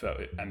felt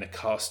it, and the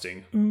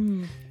casting.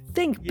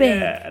 Think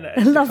big. Yeah, and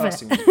I love the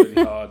casting it. was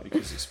really hard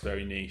because it's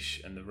very niche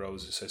and the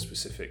roles are so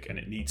specific, and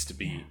it needs to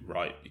be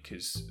right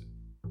because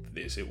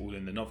it's all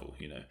in the novel,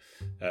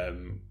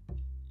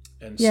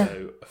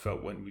 So I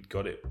felt when we'd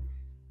got it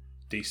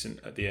decent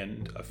at the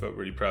end, I felt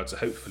really proud. So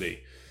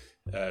hopefully,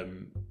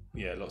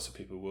 lots of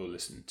people will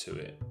listen to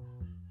it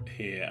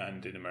here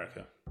and in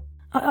America.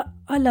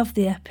 I love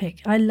the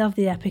epic. I love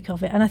the epic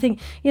of it. And I think,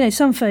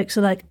 some folks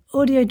are like,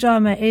 audio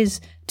drama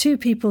is two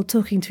people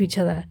talking to each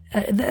other.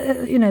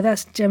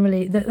 That's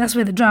generally, that's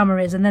where the drama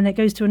is. And then it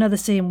goes to another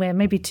scene where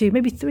maybe two,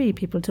 maybe three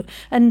people talk.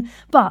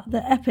 But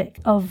the epic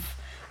of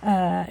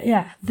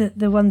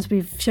the ones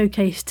we've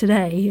showcased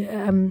today,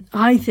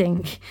 I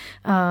think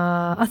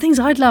are things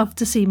I'd love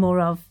to see more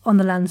of on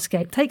the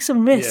landscape. Take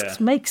some risks,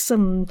 make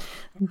some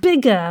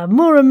bigger,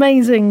 more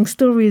amazing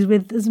stories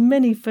with as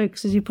many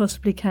folks as you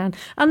possibly can.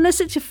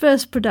 Unless it's your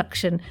first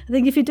production. I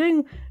think if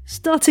you're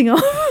starting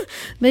off,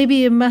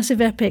 maybe a massive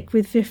epic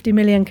with 50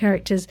 million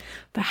characters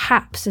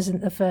perhaps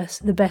isn't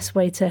the best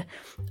way to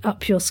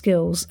up your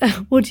skills.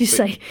 What do you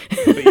say?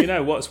 But you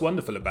know what's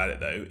wonderful about it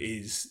though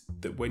is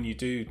that when you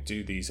do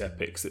these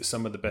epics, that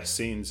some of the best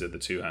scenes are the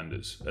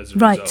two-handers as a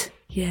result.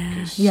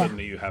 Because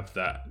suddenly you have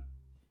that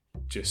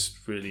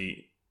just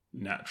really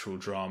natural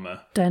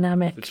drama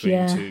dynamic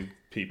between two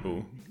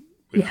people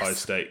with high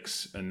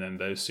stakes, and then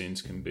those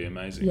scenes can be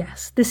amazing.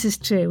 Yes, this is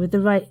true. With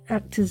the right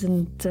actors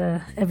and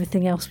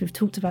everything else we've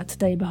talked about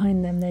today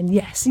behind them, then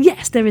yes,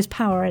 there is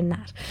power in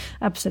that.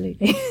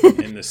 Absolutely.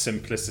 In the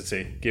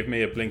simplicity. Give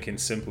me a blinking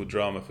simple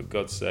drama, for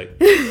God's sake.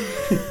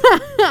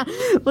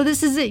 Well,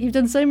 this is it. You've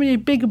done so many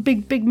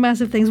big,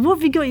 massive things. What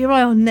have you got your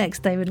eye on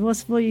next, David?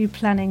 What are you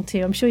planning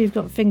to? I'm sure you've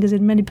got fingers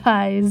in many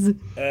pies.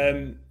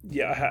 It's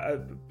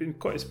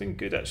been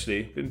good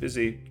actually. Been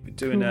busy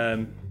doing.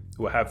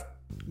 Have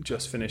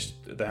just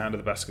finished The Hound of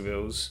the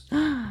Baskervilles.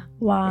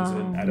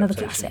 Wow, another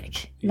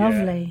classic.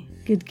 Lovely.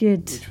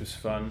 Good. Which was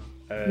fun.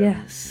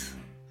 Yes.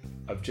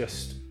 I've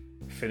just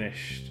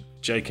finished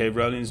J.K.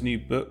 Rowling's new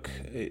book.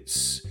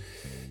 It's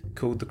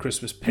called The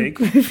Christmas Pig.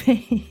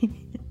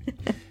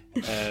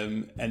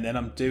 And then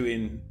I'm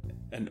doing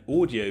an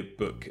audio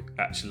book,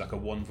 actually like a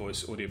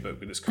one-voice audio book,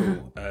 but it's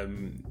called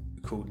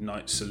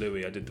Night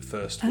Salui. I did the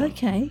first one.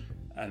 Okay.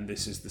 And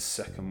this is the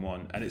second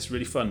one. And it's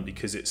really fun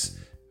because it's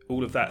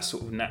all of that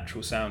sort of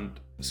natural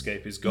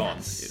soundscape is gone.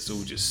 Yes. It's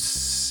all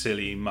just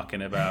silly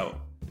mucking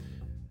about,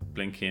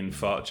 blinking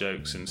fart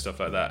jokes and stuff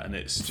like that, and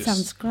it's just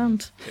sounds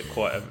grand.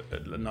 Quite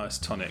a nice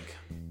tonic.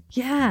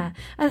 Yeah.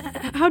 And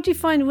how do you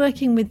find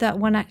working with that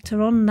one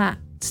actor on that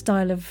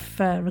style of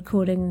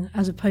recording,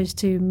 as opposed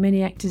to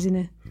many actors in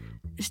a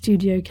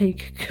studio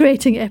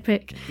creating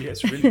epic? Yeah,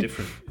 it's really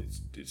different.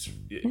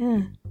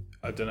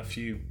 I've done a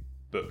few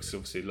books,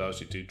 obviously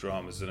largely do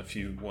dramas, and a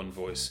few one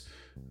voice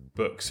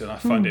books, and I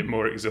find it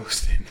more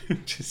exhausting.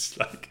 Just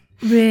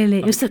really,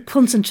 it's the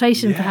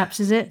concentration,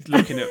 perhaps, is it?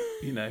 Looking at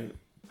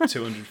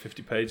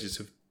 250 pages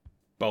of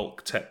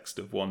bulk text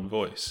of one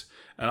voice,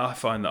 and I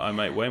find that I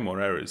make way more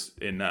errors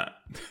in that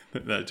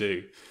than I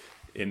do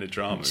in the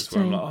dramas,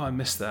 where I'm like, I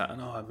missed that,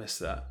 and I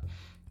missed that.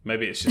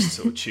 Maybe it's just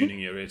sort of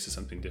tuning your ear to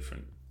something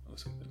different. Or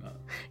something like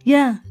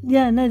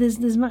that. No,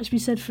 there's much to be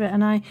said for it,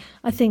 and I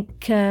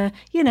think there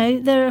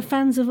are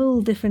fans of all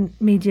different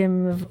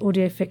medium of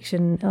audio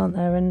fiction, aren't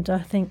there? And I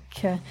think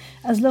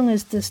as long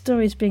as the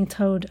stories being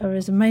told are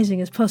as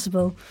amazing as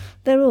possible,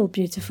 they're all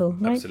beautiful,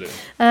 right? Absolutely.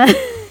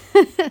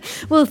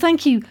 Well,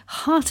 thank you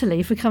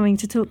heartily for coming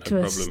to talk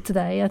to us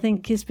today. I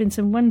think it's been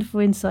some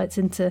wonderful insights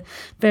into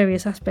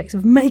various aspects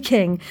of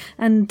making.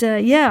 And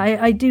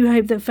I do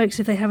hope that folks,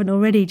 if they haven't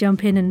already,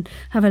 jump in and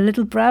have a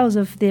little browse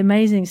of the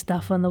amazing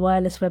stuff on the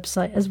Wireless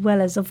website, as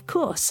well as, of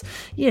course,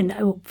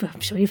 I'm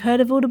sure you've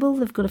heard of Audible.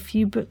 They've got a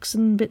few books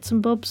and bits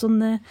and bobs on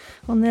their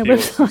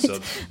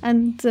website.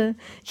 And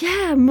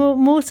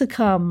more to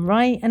come,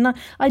 right? And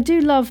I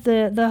do love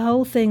the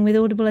whole thing with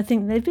Audible. I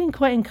think they've been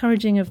quite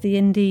encouraging of the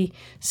indie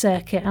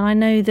circuit, and I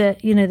know that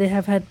they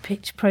have had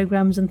pitch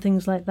programs and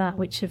things like that,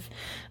 which have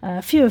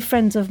a few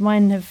friends of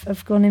mine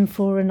have gone in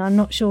for, and I'm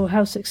not sure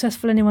how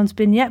successful anyone's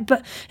been yet,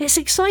 but it's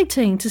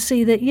exciting to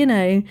see that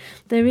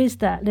there is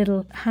that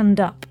little hand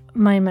up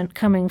moment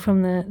coming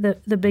from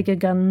the bigger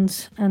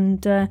guns,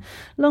 and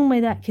long may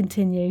that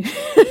continue.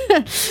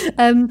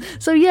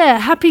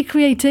 Happy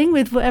creating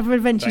with whatever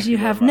adventures you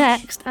have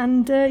next,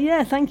 and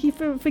thank you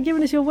for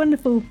giving us your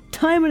wonderful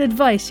time and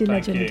advice, you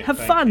legend. Have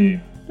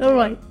fun. All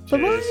right.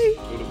 Bye-bye.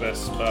 All the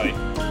best. Bye.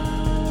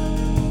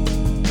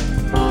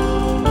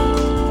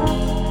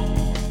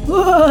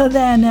 Whoa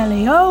there,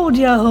 Nelly. Hold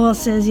your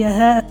horses, your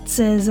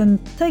hertzes, and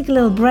take a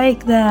little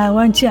break there,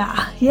 won't ya?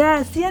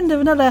 Yeah, it's the end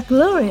of another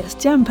glorious,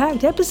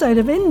 jam-packed episode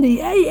of Indie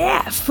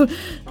AF.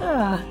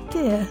 Ah,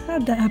 dear,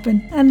 how'd that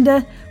happen? And,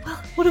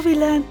 what have we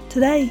learned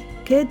today,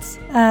 kids?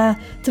 To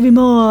be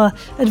more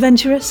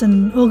adventurous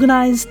and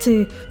organised,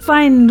 to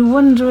find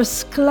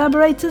wondrous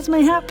collaborators,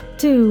 mayhap,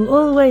 to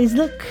always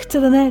look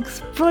to the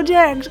next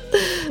project.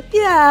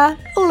 Yeah,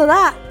 all of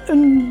that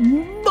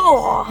and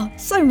more,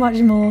 so much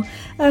more.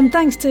 And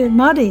thanks to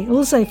Muddy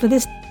also for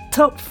this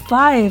top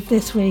 5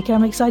 this week.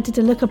 I'm excited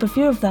to look up a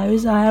few of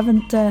those. I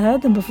haven't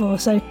heard them before,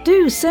 so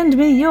do send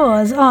me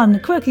yours on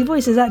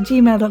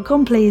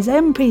quirkyvoices@gmail.com, please.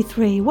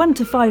 MP3 1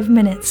 to 5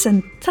 minutes,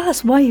 and Tell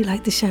us why you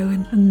like the show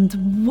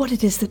and what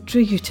it is that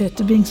drew you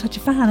to being such a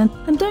fan.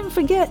 And don't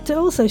forget to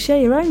also share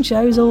your own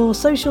shows or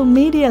social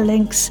media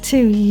links to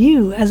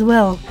you as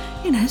well.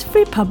 You know, it's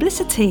free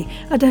publicity.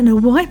 I don't know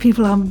why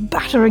people are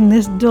battering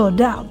this door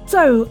down.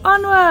 So,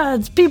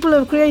 onwards, people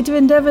of creative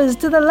endeavours,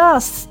 to the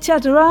last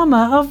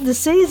Chatterama of the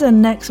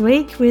season next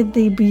week with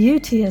the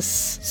beauteous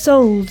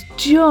souled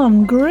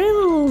John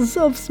Grills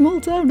of Small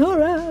Town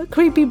Horror,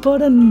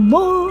 Creepypod and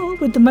more,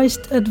 with the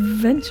most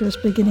adventurous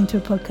beginning to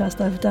a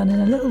podcast I've done in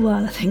a little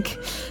while, I think.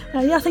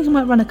 I think I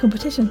might run a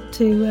competition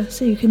to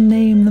see who can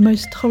name the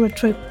most horror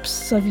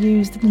tropes I've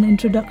used in an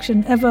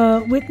introduction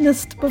ever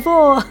witnessed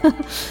before.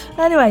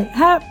 Anyway,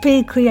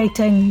 happy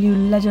creating, you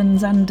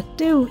legends, and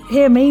do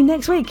hear me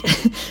next week.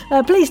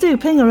 Please do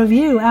ping a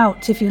review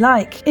out, if you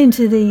like,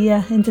 into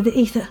the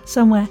ether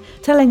somewhere,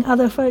 telling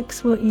other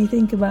folks what you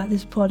think about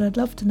this pod. I'd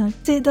love to know.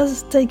 See, it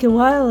does take a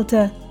while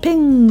to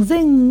ping,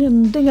 zing,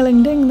 and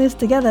ding-a-ling-ding this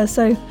together,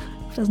 so it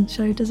doesn't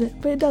show, does it?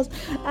 But it does.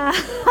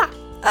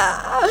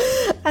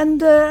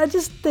 And I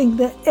just think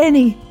that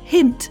any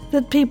hint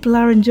that people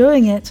are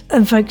enjoying it,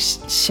 and folks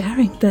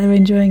sharing that they're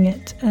enjoying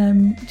it,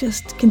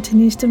 just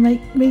continues to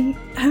make me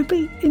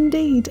happy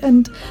indeed,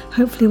 and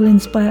hopefully will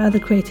inspire other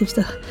creatives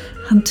to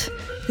hunt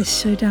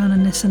this show down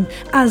and listen,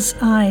 as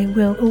I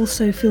will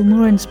also feel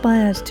more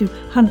inspired to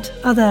hunt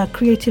other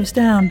creatives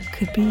down,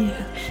 could be you,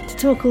 to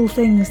talk all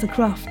things the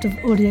craft of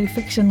audio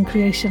fiction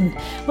creation.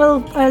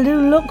 Well, I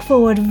do look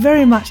forward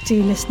very much to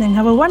you listening.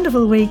 Have a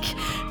wonderful week.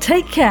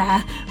 Take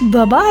care.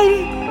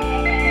 Bye-bye.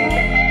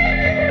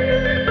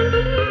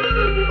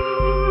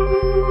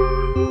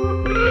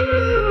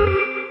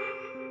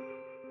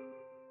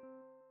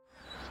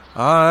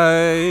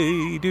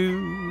 I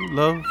do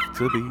love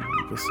to be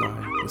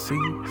beside the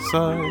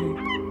seaside.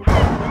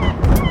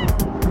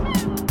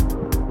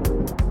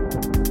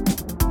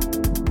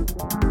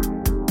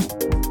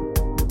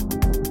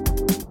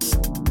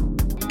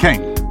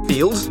 Kane.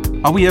 Fields?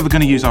 Are we ever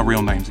going to use our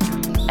real names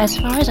again? As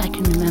far as I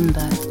can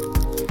remember.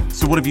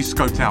 So what have you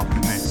scoped out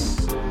in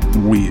this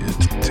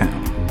weird town?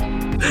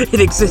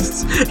 It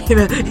exists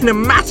in a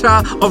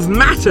matter of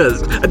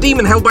matters. A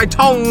demon held by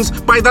tongs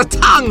by the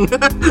tongue.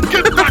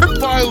 Get back,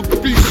 vile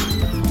beast!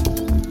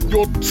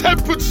 Your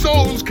tempered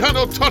souls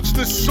cannot touch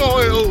this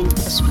soil!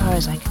 As far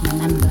as I can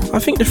remember. I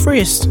think the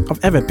freest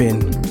I've ever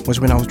been was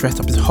when I was dressed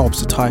up as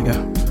Hobbs the Tiger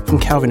from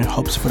Calvin and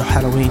Hobbes for the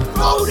Halloween.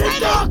 Cold in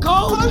dark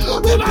cold,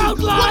 without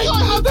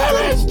light,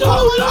 there is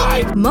no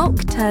light!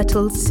 Mock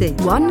turtle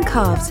soup. 1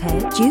 calf's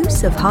head,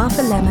 juice of half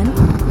a lemon.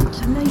 It's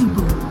a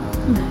label.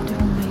 No,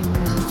 don't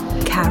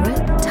label.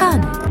 Carrot,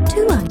 turnip,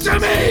 2 onions. To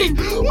me,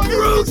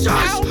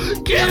 Brutus,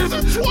 give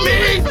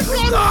me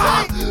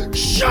the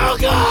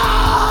sugar!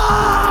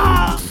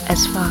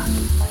 As far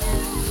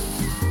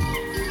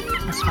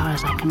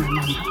as I can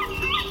remember.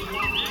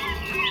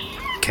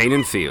 Kane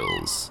and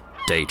Fields,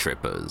 Day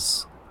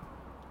Trippers.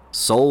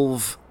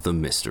 Solve the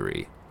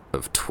mystery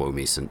of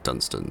Twomey St.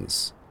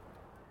 Dunstan's.